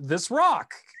lift this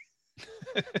rock.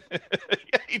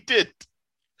 Yeah, he did.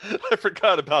 I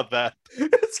forgot about that.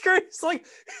 It's great. It's like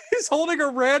he's holding a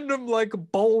random like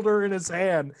boulder in his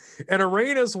hand, and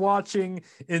Arena's watching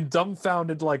in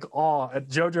dumbfounded like awe at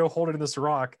Jojo holding this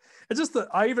rock. It's just that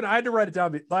I had to write it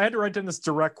down. I had to write down this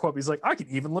direct quote. He's like, "I can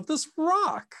even lift this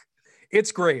rock."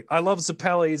 It's great. I love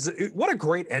Zappelli's. What a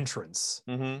great entrance.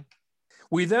 Mm-hmm.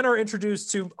 We then are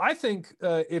introduced to, I think,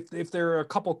 if there are a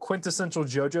couple quintessential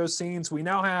JoJo scenes, we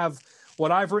now have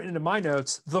what I've written in my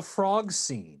notes, the frog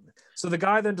scene. So the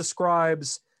guy then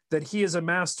describes that he is a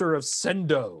master of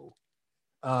Sendo,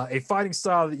 a fighting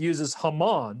style that uses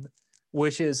Hamon,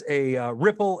 which is a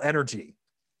ripple energy.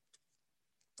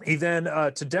 He then,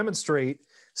 to demonstrate,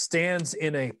 stands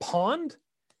in a pond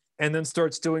and then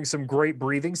starts doing some great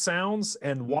breathing sounds,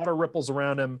 and water ripples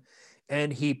around him,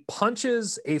 and he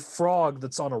punches a frog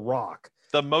that's on a rock.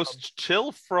 The most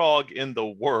chill frog in the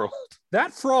world.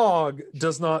 That frog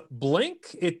does not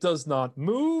blink. It does not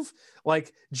move.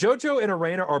 Like, Jojo and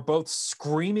Arena are both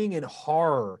screaming in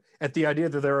horror at the idea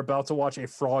that they're about to watch a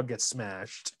frog get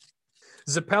smashed.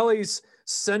 Zappelli's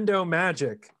Sendo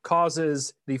magic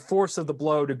causes the force of the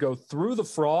blow to go through the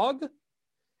frog,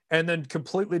 and then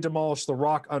completely demolish the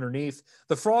rock underneath.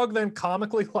 The frog then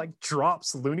comically like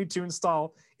drops Looney Tunes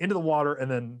style into the water and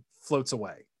then floats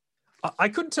away. I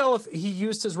couldn't tell if he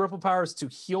used his ripple powers to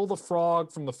heal the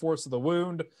frog from the force of the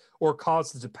wound or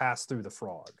cause it to pass through the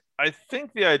frog. I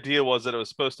think the idea was that it was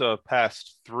supposed to have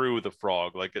passed through the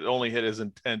frog, like it only hit his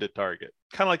intended target.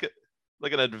 Kind of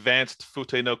like an advanced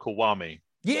Fute no Kiwami.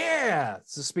 Yeah.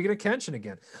 So speaking of Kenshin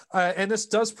again, and this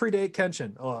does predate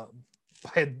Kenshin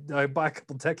by a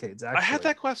couple decades. Actually, I had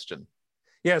that question.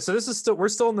 Yeah. So we're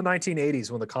still in the 1980s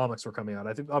when the comics were coming out.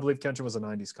 I believe Kenshin was a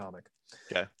 90s comic.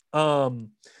 Okay.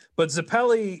 But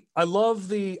Zeppeli, I love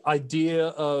the idea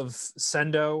of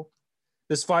Sendo,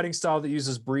 this fighting style that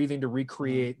uses breathing to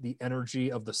recreate the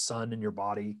energy of the sun in your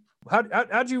body.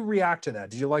 How'd you react to that?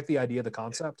 Did you like the idea, the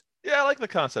concept? Yeah, I like the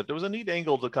concept. It was a neat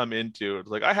angle to come into. It's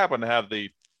like I happen to have the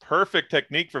perfect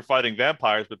technique for fighting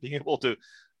vampires, but being able to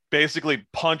basically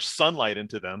punch sunlight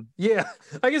into them. Yeah,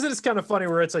 I guess it is kind of funny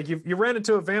where it's like you ran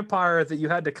into a vampire that you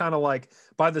had to kind of like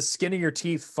by the skin of your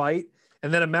teeth fight.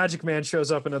 And then a magic man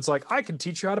shows up and it's like, I can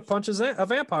teach you how to punch a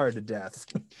vampire to death.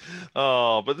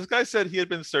 Oh, but this guy said he had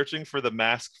been searching for the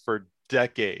mask for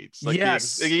decades. Like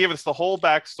yes. He gave us the whole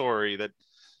backstory that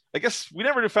I guess we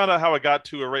never found out how it got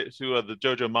to the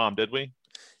JoJo mom, did we?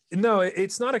 No,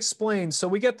 it's not explained. So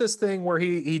we get this thing where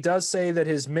he does say that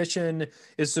his mission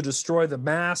is to destroy the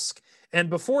mask. And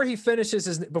before he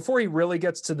really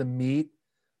gets to the meat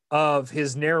of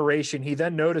his narration, he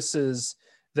then notices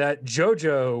that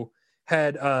JoJo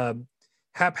had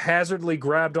haphazardly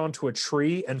grabbed onto a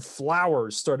tree and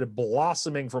flowers started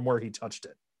blossoming from where he touched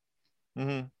it.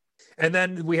 Mm-hmm. And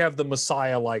then we have the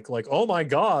Messiah like, oh my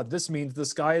God, this means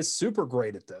this guy is super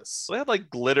great at this. They had like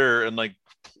glitter and like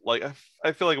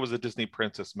I feel like it was a Disney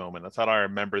princess moment. That's how I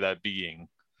remember that being.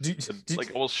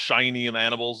 Like all shiny and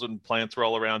animals and plants were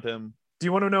all around him. Do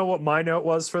you want to know what my note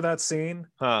was for that scene?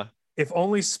 Huh? If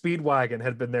only Speedwagon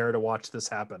had been there to watch this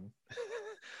happen.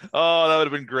 Oh, that would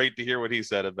have been great to hear what he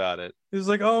said about it. He was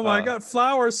like, oh my God,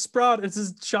 flowers sprout. It's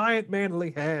his giant manly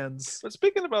hands. But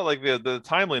speaking about like the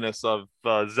timeliness of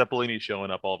Zeppelini showing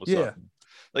up all of a sudden.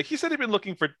 Like he said he'd been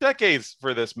looking for decades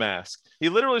for this mask. He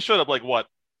literally showed up like what?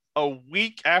 A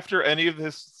week after any of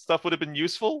this stuff would have been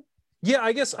useful? Yeah,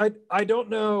 I guess I don't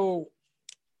know.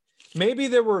 Maybe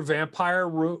there were vampire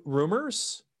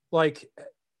rumors. But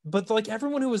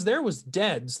everyone who was there was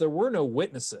dead. So there were no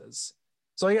witnesses.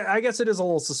 So I guess it is a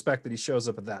little suspect that he shows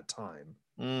up at that time.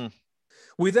 Mm.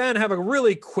 We then have a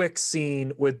really quick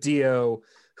scene with Dio,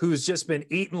 who's just been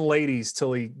eating ladies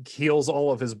till he heals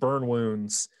all of his burn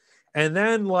wounds. And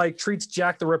then treats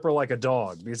Jack the Ripper like a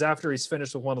dog, because after he's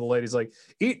finished with one of the ladies, like,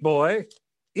 eat boy,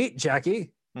 eat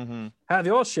Jackie, have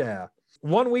your share.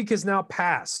 1 week has now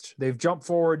passed. They've jumped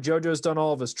forward. JoJo's done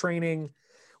all of his training,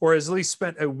 or has at least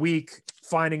spent a week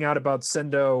finding out about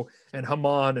Sendo and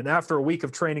Haman. And after a week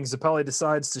of training, Zeppeli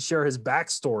decides to share his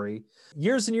backstory.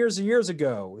 Years and years and years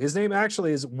ago, his name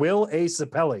actually is Will A.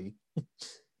 Zeppeli,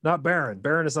 not Baron.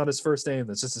 Baron is not his first name.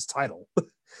 That's just his title.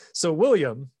 So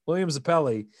William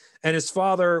Zeppeli and his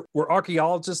father were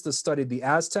archaeologists that studied the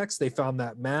Aztecs. They found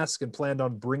that mask and planned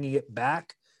on bringing it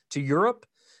back to Europe.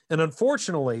 And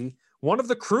unfortunately, one of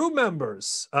the crew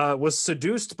members was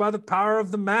seduced by the power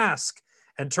of the mask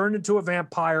and turned into a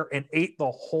vampire and ate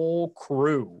the whole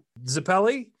crew.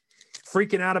 Zeppeli,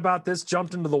 freaking out about this,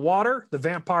 jumped into the water. The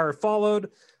vampire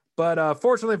followed. But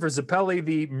fortunately for Zeppeli,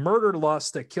 the murder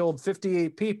lust that killed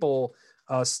 58 people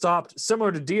stopped,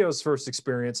 similar to Dio's first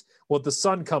experience, with the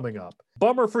sun coming up.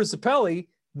 Bummer for Zeppeli,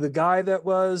 the guy that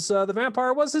was the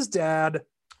vampire was his dad.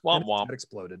 Womp womp. Dad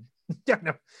exploded. Yeah,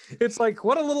 no. It's like,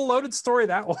 what a little loaded story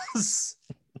that was.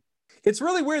 It's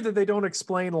really weird that they don't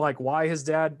explain why his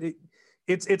dad...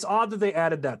 It's odd that they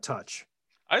added that touch.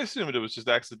 I assumed it was just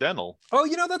accidental. Oh,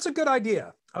 that's a good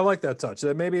idea. I like that touch,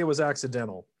 that maybe it was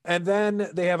accidental. And then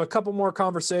they have a couple more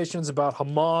conversations about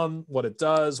Haman, what it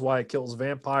does, why it kills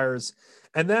vampires.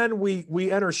 And then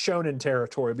we enter shonen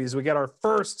territory because we get our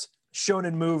first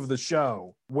shonen move of the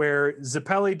show, where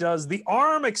Zeppeli does the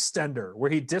arm extender,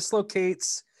 where he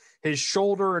dislocates his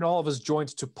shoulder and all of his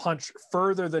joints to punch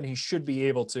further than he should be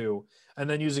able to, and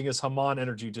then using his Haman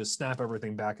energy to snap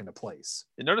everything back into place.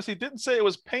 You notice he didn't say it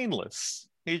was painless.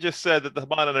 He just said that the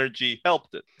Haman energy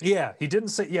helped it. Yeah, he didn't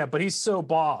say, but he's so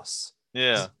boss.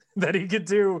 Yeah. That he could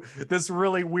do this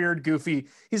really weird, goofy.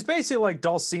 He's basically like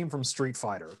Dhalsim from Street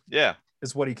Fighter. Yeah.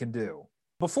 Is what he can do.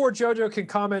 Before JoJo can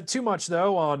comment too much,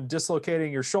 though, on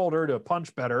dislocating your shoulder to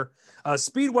punch better,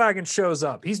 Speedwagon shows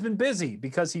up. He's been busy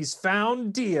because he's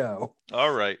found Dio.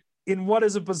 All right. In what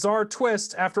is a bizarre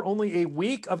twist, after only a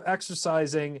week of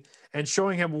exercising and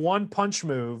showing him one punch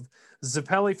move,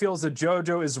 Zeppeli feels that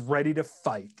JoJo is ready to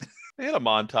fight. They had a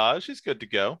montage. He's good to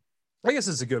go. I guess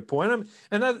it's a good point.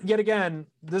 And that, yet again,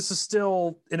 this is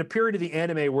still in a period of the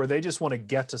anime where they just want to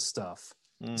get to stuff.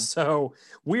 So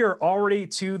we are already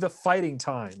to the fighting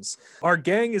times. Our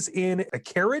gang is in a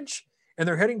carriage and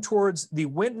they're heading towards the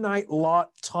Windnight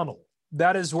Lot Tunnel.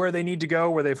 That is where they need to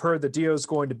go, where they've heard that Dio is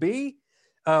going to be.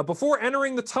 Before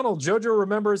entering the tunnel, Jojo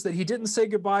remembers that he didn't say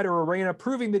goodbye to Erena,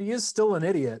 proving that he is still an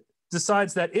idiot.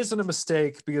 Decides that isn't a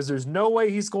mistake because there's no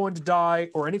way he's going to die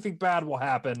or anything bad will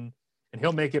happen, and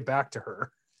he'll make it back to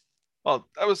her. Well,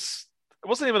 it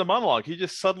wasn't even a monologue. He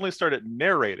just suddenly started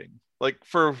narrating. Like,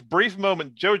 for a brief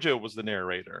moment, Jojo was the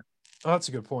narrator. Oh, that's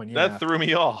a good point. Yeah. That threw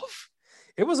me off.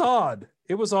 It was odd.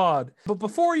 But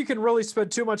before you can really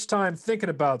spend too much time thinking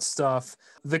about stuff,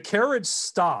 the carriage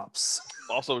stops.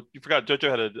 Also, you forgot Jojo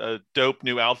had a dope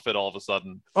new outfit all of a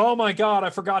sudden. Oh my God, I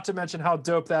forgot to mention how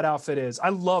dope that outfit is. I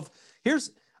know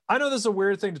this is a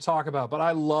weird thing to talk about, but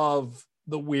I love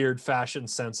the weird fashion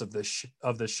sense of this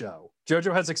show.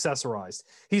 Jojo has accessorized.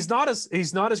 He's not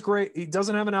as great. He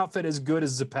doesn't have an outfit as good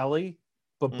as Zeppeli,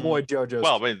 but boy, Jojo's.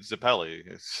 Well, I mean, Zeppeli.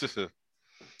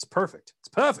 It's perfect. It's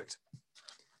perfect.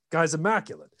 Guy's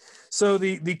immaculate. So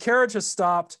the carriage has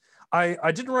stopped.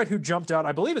 I didn't write who jumped out.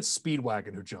 I believe it's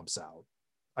Speedwagon who jumps out.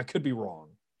 I could be wrong.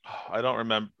 I don't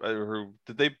remember who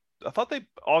did they. I thought they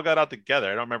all got out together. I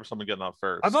don't remember someone getting out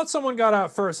first. I thought someone got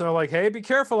out first. And they're like, hey, be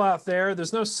careful out there.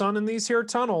 There's no sun in these here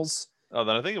tunnels. Oh,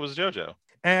 then I think it was Jojo.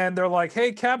 And they're like,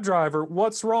 hey, cab driver,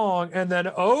 what's wrong? And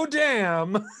then, oh,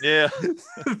 damn. Yeah.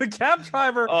 The cab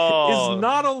driver is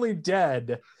not only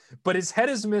dead, but his head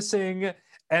is missing.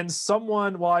 And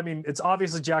someone, well, I mean, it's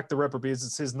obviously Jack the Ripper because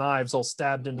it's his knives all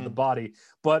stabbed into the body.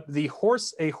 But a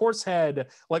horse head,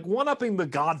 like one-upping the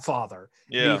Godfather.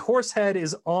 Yeah. The horse head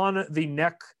is on the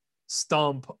neck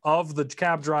stump of the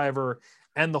cab driver,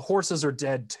 and the horses are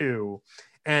dead too.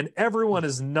 And everyone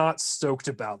is not stoked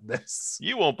about this.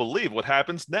 You won't believe what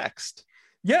happens next.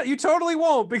 Yeah, you totally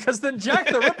won't, because then Jack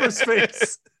the Ripper's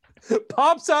face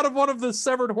pops out of one of the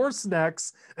severed horse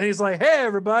necks, and he's like, hey,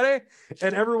 everybody.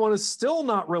 And everyone is still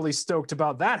not really stoked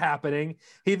about that happening.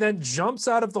 He then jumps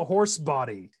out of the horse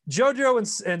body. Jojo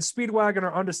and Speedwagon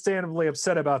are understandably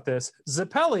upset about this.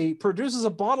 Zeppeli produces a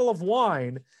bottle of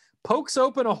wine, pokes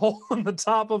open a hole in the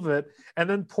top of it, and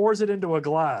then pours it into a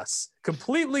glass,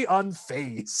 completely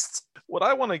unfazed. What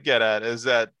I want to get at is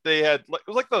that they had, it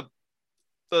was like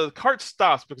the cart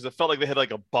stops because it felt like they had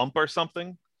like a bump or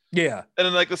something. Yeah. And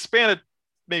then like the span of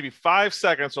maybe 5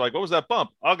 seconds, they're like, what was that bump?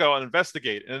 I'll go and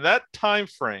investigate. And in that time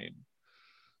frame,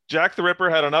 Jack the Ripper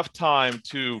had enough time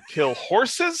to kill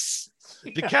horses,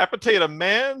 decapitate a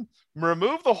man,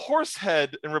 remove the horse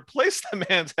head and replace the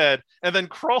man's head, and then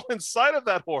crawl inside of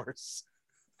that horse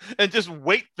and just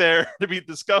wait there to be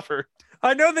discovered.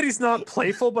 I know that he's not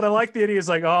playful, but I like the idea. He's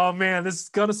like, oh man, this is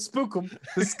gonna spook him.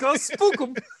 This is gonna spook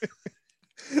him.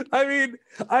 I mean,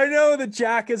 I know that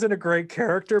Jack isn't a great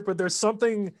character, but there's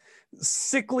something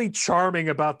sickly charming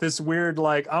about this weird,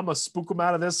 like, I'm gonna spook him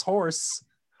out of this horse.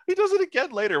 He does it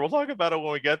again later. We'll talk about it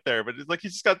when we get there, but it's like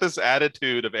he's just got this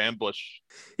attitude of ambush.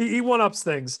 He one-ups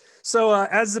things. So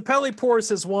as Zeppeli pours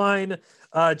his wine,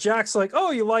 Jack's like,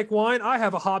 oh, you like wine? I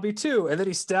have a hobby too. And then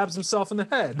he stabs himself in the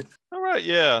head. All right,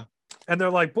 yeah. And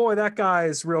they're like, boy, that guy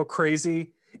is real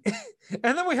crazy.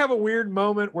 And then we have a weird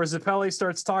moment where Zeppeli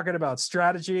starts talking about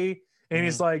strategy. And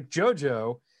he's like,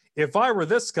 Jojo, if I were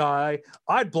this guy,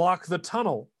 I'd block the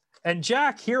tunnel. And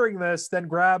Jack, hearing this, then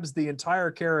grabs the entire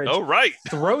carriage,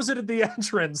 throws it at the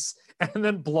entrance, and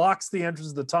then blocks the entrance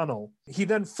of the tunnel. He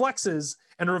then flexes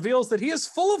and reveals that he is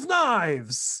full of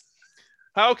knives.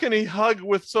 How can he hug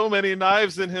with so many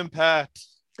knives in him, Pat?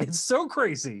 It's so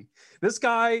crazy. This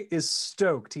guy is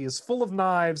stoked. He is full of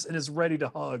knives and is ready to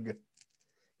hug.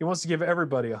 He wants to give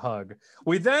everybody a hug.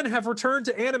 We then have returned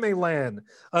to Anime Land.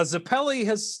 Zeppeli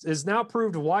has now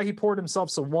proved why he poured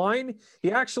himself some wine.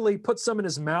 He actually put some in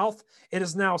his mouth and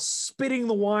is now spitting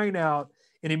the wine out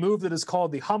in a move that is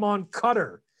called the Hamon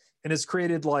Cutter, and has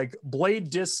created like blade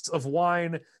discs of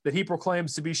wine that he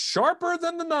proclaims to be sharper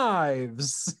than the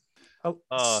knives.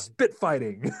 Spit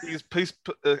fighting.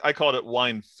 I called it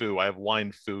wine foo. I have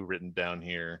wine foo written down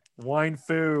here. Wine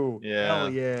foo. Yeah. Hell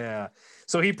yeah.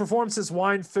 So he performs his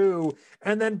wine foo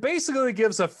and then basically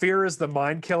gives a fear is the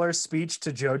mind killer speech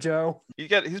to Jojo.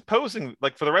 He's posing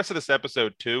like for the rest of this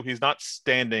episode too. He's not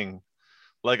standing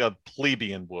like a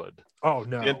plebeian would. Oh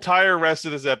no. The entire rest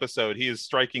of this episode, he is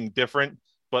striking different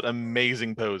but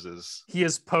amazing poses. He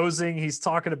is posing. He's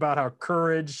talking about how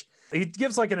courage. He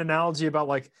gives like an analogy about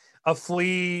like a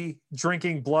flea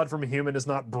drinking blood from a human is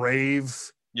not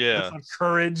brave. Yeah. That's not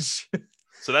courage.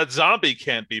 So that zombie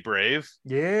can't be brave.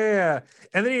 Yeah.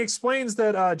 And then he explains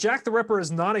that Jack the Ripper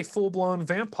is not a full-blown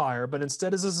vampire, but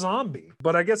instead is a zombie.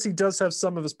 But I guess he does have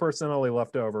some of his personality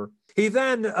left over. He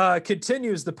then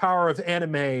continues the power of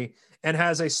anime and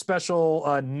has a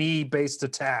special knee-based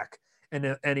attack.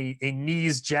 And he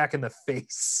knees Jack in the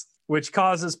face, which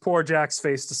causes poor Jack's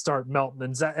face to start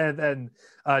melting. And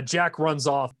Jack runs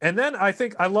off. And then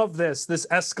I love this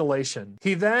escalation.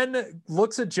 He then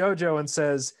looks at JoJo and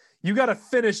says, "You got to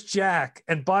finish Jack.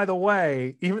 And by the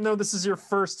way, even though this is your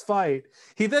first fight,"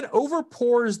 he then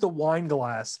overpours the wine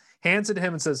glass, hands it to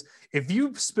him, and says, "If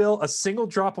you spill a single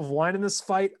drop of wine in this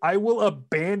fight, I will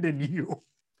abandon you."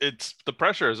 It's the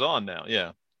pressure is on now.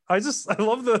 Yeah. I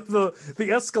love the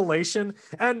escalation.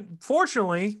 And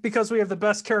fortunately, because we have the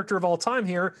best character of all time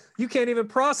here, you can't even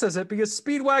process it because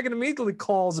Speedwagon immediately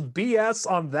calls BS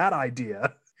on that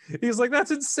idea. He's like,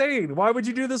 "That's insane. Why would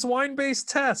you do this wine-based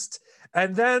test?"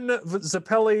 And then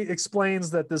Zappelli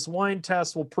explains that this wine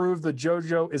test will prove that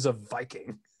JoJo is a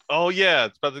Viking. Oh yeah,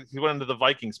 he went into the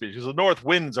Viking speech because the North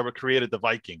Winds are what created the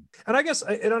Viking. And I guess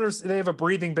they have a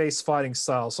breathing-based fighting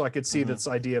style, so I could see this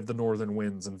idea of the Northern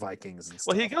Winds and Vikings and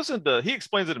stuff. Well, he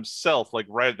explains it himself, like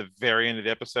right at the very end of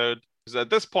the episode. Because at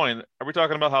this point, are we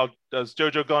talking about how has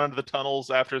JoJo gone into the tunnels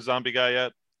after Zombie Guy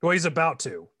yet? Well, he's about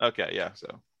to. Okay, yeah.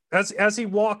 So as he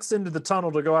walks into the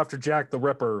tunnel to go after Jack the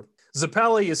Ripper,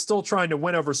 Zappelli is still trying to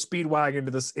win over Speedwagon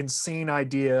to this insane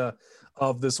idea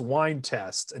of this wine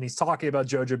test, and he's talking about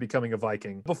JoJo becoming a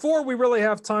Viking. Before we really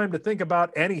have time to think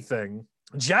about anything,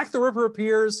 Jack the Ripper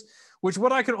appears, which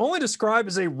what I can only describe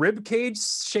as a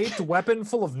ribcage-shaped weapon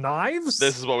full of knives.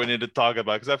 This is what we need to talk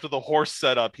about, because after the horse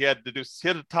setup, he had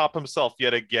to top himself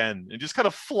yet again, and just kind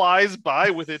of flies by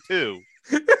with it too.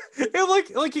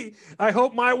 I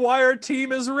hope my wire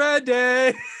team is ready.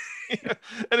 Yeah.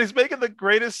 And he's making the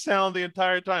greatest sound the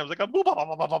entire time. It's like a blah, blah,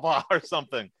 blah, blah, blah, blah, or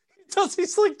something.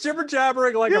 He's like jibber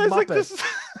jabbering like a Muppet. Like this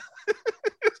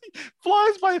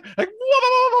flies by like blah,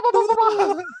 blah, blah,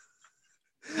 blah, blah.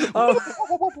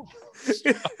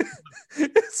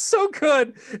 It's so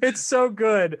good. It's so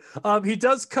good. He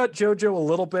does cut JoJo a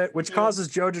little bit, which causes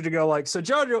JoJo to go like, so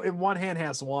JoJo in one hand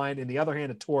has wine, in the other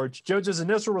hand a torch. JoJo's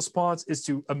initial response is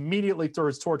to immediately throw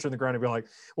his torch on the ground and be like,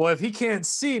 well, if he can't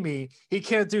see me, he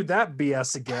can't do that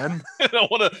BS again. I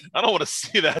don't want to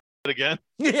see that again.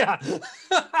 Yeah.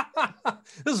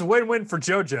 This is win-win for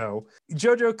JoJo.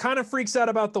 JoJo kind of freaks out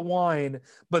about the wine,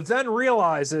 but then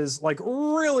realizes like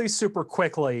really super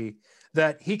quickly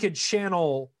that he could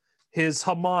channel his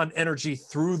Haman energy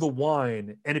through the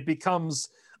wine, and it becomes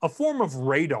a form of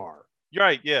radar. You're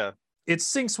right, yeah. It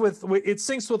syncs with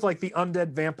like the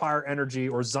undead vampire energy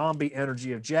or zombie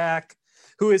energy of Jack,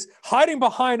 who is hiding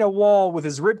behind a wall with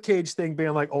his ribcage thing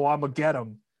being like, "Oh, I'm gonna get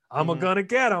him. I'm gonna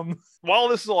get him." While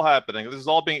this is all happening, this is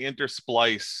all being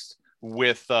interspliced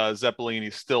with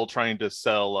Zeppelini still trying to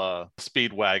sell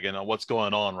Speedwagon on what's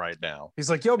going on right now. He's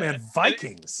like, "Yo, man,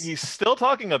 Vikings." He's still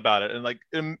talking about it. And like,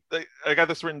 I got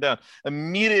this written down.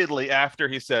 Immediately after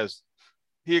he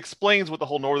explains what the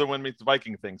whole Northern Wind meets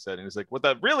Viking thing said. And he's like, what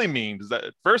that really means is that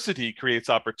adversity creates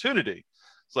opportunity.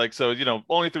 It's like, so,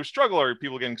 only through struggle are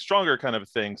people getting stronger kind of a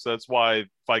thing. So that's why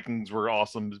Vikings were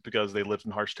awesome, because they lived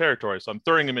in harsh territory. So I'm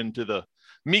throwing him into the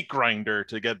meat grinder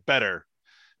to get better.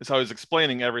 Is how he's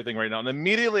explaining everything right now. And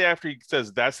immediately after he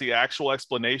says that's the actual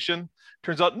explanation,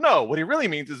 turns out, no, what he really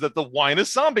means is that the wine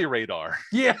is zombie radar.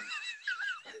 Yeah.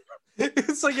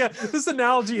 It's like, yeah, this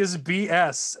analogy is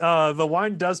BS. The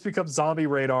wine does become zombie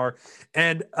radar.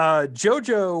 And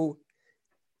JoJo,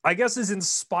 I guess, is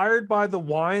inspired by the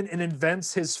wine and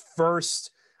invents his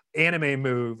first anime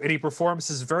move. And he performs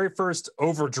his very first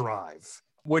overdrive,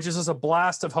 which is just a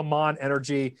blast of Haman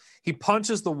energy. He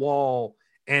punches the wall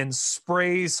and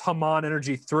sprays Haman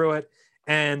energy through it.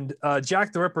 And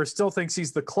Jack the Ripper still thinks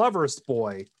he's the cleverest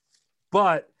boy,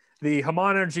 but the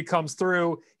Haman energy comes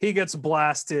through, he gets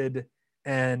blasted,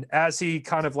 and as he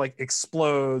kind of like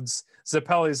explodes,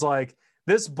 Zappelli's like,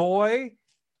 this boy,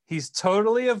 he's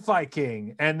totally a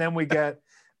Viking. And then we get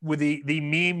with the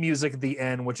meme music at the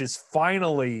end, which is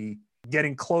finally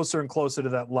getting closer and closer to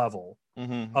that level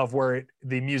of where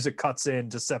the music cuts in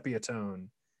to sepia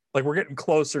tone. Like, we're getting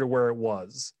closer to where it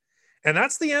was. And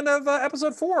that's the end of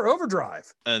episode 4,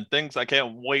 Overdrive. And I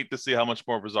can't wait to see how much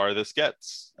more bizarre this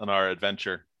gets on our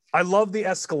adventure. I love the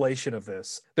escalation of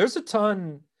this. There's a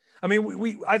ton. I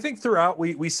mean, I think throughout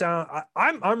we sound.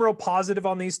 I'm real positive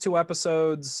on these 2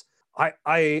 episodes.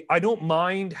 I don't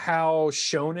mind how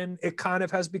shonen it kind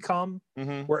of has become,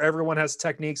 where everyone has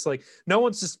techniques. Like, no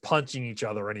one's just punching each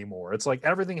other anymore. It's like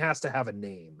everything has to have a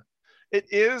name. It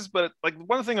is, but like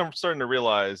one thing I'm starting to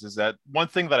realize is that one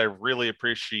thing that I really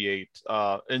appreciate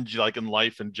in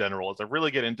life in general is I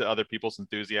really get into other people's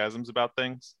enthusiasms about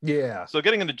things. Yeah. So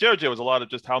getting into JoJo is a lot of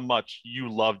just how much you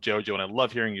love JoJo, and I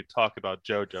love hearing you talk about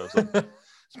JoJo. So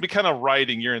it's me kind of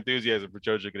writing your enthusiasm for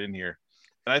JoJo get in here.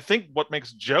 And I think what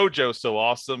makes JoJo so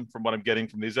awesome from what I'm getting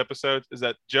from these episodes is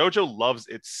that JoJo loves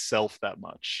itself that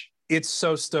much. It's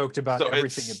so stoked about So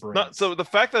everything it's it brings. not so the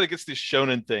fact that it gets these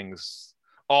shonen things,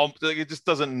 like, it just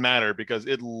doesn't matter because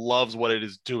it loves what it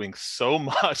is doing so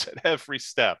much at every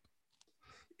step.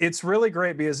 It's really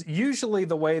great because usually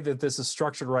the way that this is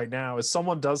structured right now is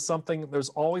someone does something, there's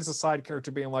always a side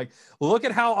character being like, look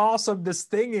at how awesome this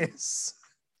thing is.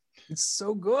 It's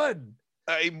so good.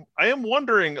 I am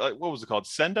wondering, like, what was it called?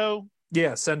 Sendo?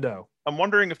 Yeah, Sendo. I'm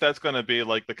wondering if that's going to be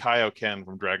like the Kaioken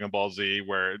from Dragon Ball Z,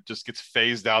 where it just gets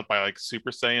phased out by like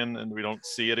Super Saiyan and we don't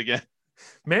see it again.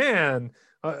 Man,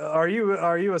 are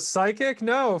you a psychic?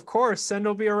 No, of course. Sendo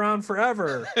will be around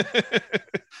forever.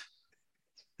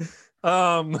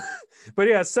 But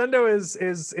yeah, Sendo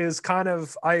is kind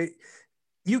of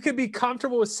you could be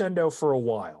comfortable with Sendo for a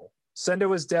while.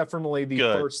 Sendo is definitely the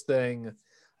first thing.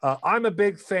 I'm a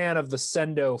big fan of the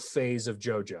Sendo phase of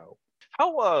JoJo.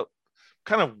 How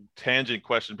kind of tangent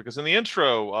question, because in the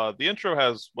intro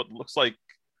has what looks like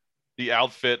the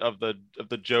outfit of the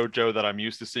JoJo that I'm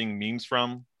used to seeing memes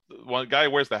from. One guy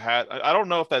wears the hat. I don't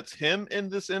know if that's him in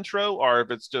this intro or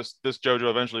if it's just this JoJo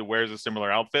eventually wears a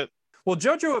similar outfit. Well,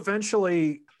 JoJo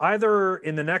eventually, either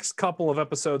in the next couple of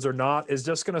episodes or not, is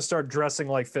just going to start dressing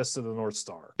like Fist of the North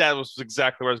Star. That was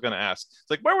exactly what I was going to ask.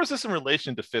 It's like, where was this in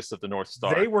relation to Fist of the North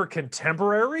Star? They were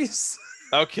contemporaries.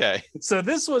 Okay. So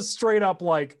this was straight up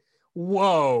like,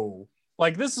 whoa.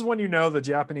 Like, this is when you know the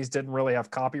Japanese didn't really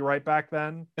have copyright back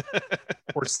then,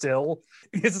 or still.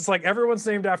 Because it's like everyone's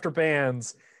named after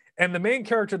bands. And the main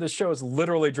character of the show is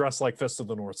literally dressed like Fist of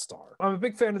the North Star. I'm a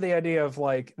big fan of the idea of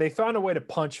like they found a way to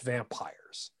punch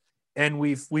vampires, and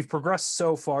we've progressed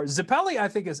so far. Zappelli, I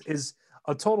think, is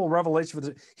a total revelation for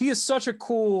this. He is such a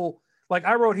cool, like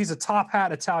I wrote, he's a top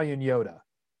hat Italian Yoda,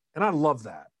 and I love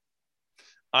that.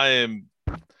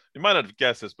 You might not have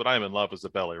guessed this, but I am in love with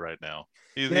Zappelli right now.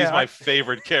 He's my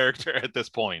favorite character at this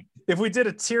point. If we did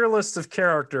a tier list of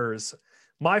characters,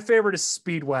 my favorite is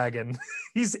Speedwagon.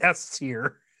 He's S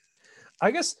tier. I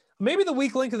guess maybe the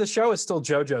weak link of the show is still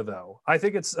JoJo, though. I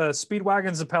think it's Speedwagon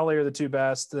and Zappelli are the two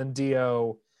best, then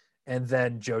Dio, and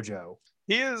then JoJo.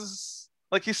 He's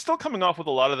still coming off with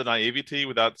a lot of the naivety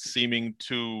without seeming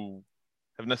to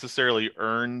have necessarily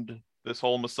earned this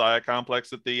whole Messiah complex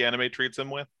that the anime treats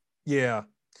him with. Yeah.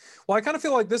 Well, I kind of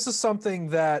feel like this is something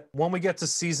that when we get to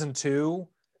season 2,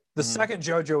 the second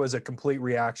JoJo is a complete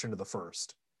reaction to the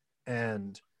first.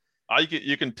 And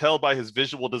you can tell by his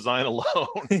visual design alone.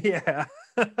 Yeah.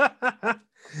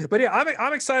 But yeah,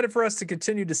 I'm excited for us to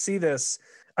continue to see this.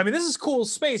 I mean, this is cool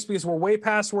space because we're way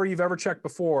past where you've ever checked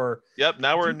before. Yep,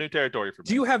 now we're in new territory for me.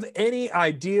 Do you have any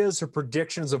ideas or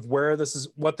predictions of where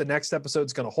what the next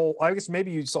episode's going to hold? I guess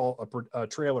maybe you saw a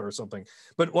trailer or something,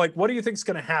 but like, what do you think is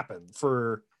going to happen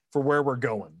for where we're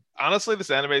going? Honestly, this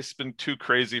anime's been too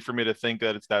crazy for me to think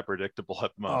that it's that predictable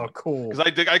at the moment. Oh, cool.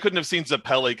 Because I couldn't have seen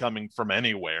Zappelli coming from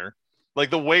anywhere. Like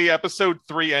the way episode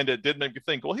 3 ended did make me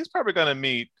think, well, he's probably going to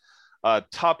meet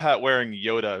top hat wearing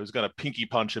Yoda who's going to pinky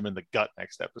punch him in the gut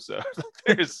next episode.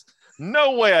 There's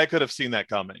no way I could have seen that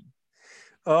coming.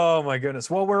 Oh my goodness.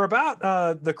 Well, we're about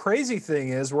the crazy thing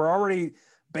is we're already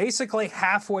basically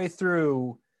halfway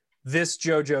through this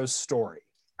JoJo's story.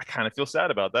 I kind of feel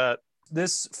sad about that.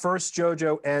 This first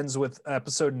JoJo ends with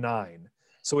episode 9.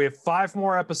 So we have 5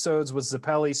 more episodes with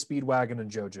Zappelli, Speedwagon, and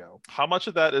JoJo. How much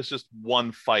of that is just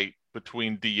one fight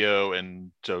between Dio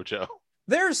and JoJo?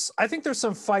 I think there's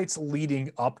some fights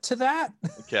leading up to that.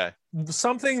 Okay.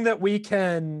 Something that we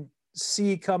can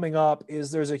see coming up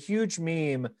is there's a huge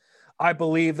meme, I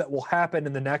believe, that will happen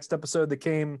in the next episode that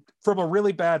came from a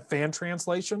really bad fan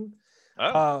translation.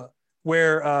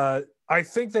 Where I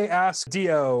think they asked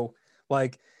Dio,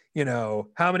 like, you know,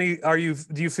 do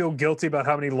you feel guilty about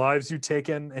how many lives you've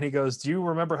taken? And he goes, do you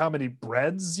remember how many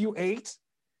breads you ate?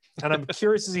 And I'm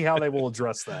curious to see how they will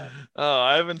address that. Oh,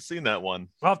 I haven't seen that one.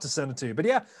 I'll have to send it to you. But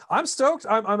yeah, I'm stoked.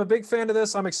 I'm a big fan of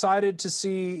this. I'm excited to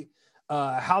see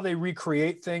how they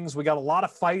recreate things. We got a lot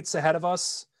of fights ahead of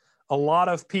us. A lot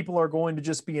of people are going to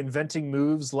just be inventing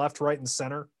moves left, right, and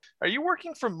center. Are you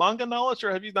working from manga knowledge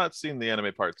or have you not seen the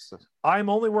anime parts? I'm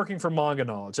only working from manga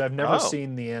knowledge. I've never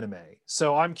seen the anime.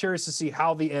 So I'm curious to see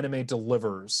how the anime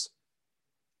delivers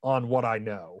on what I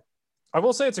know. I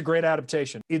will say it's a great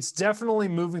adaptation. It's definitely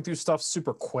moving through stuff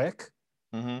super quick,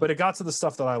 but it got to the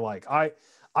stuff that I like. I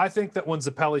think that when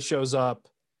Zappelli shows up,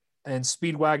 and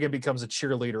Speedwagon becomes a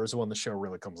cheerleader is when the show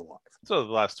really comes alive. So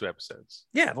the last 2 episodes.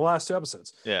 Yeah, the last 2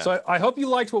 episodes. Yeah. So I hope you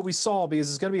liked what we saw, because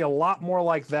it's going to be a lot more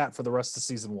like that for the rest of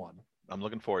season 1. I'm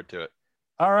looking forward to it.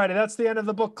 All right, and that's the end of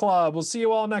the book club. We'll see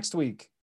you all next week.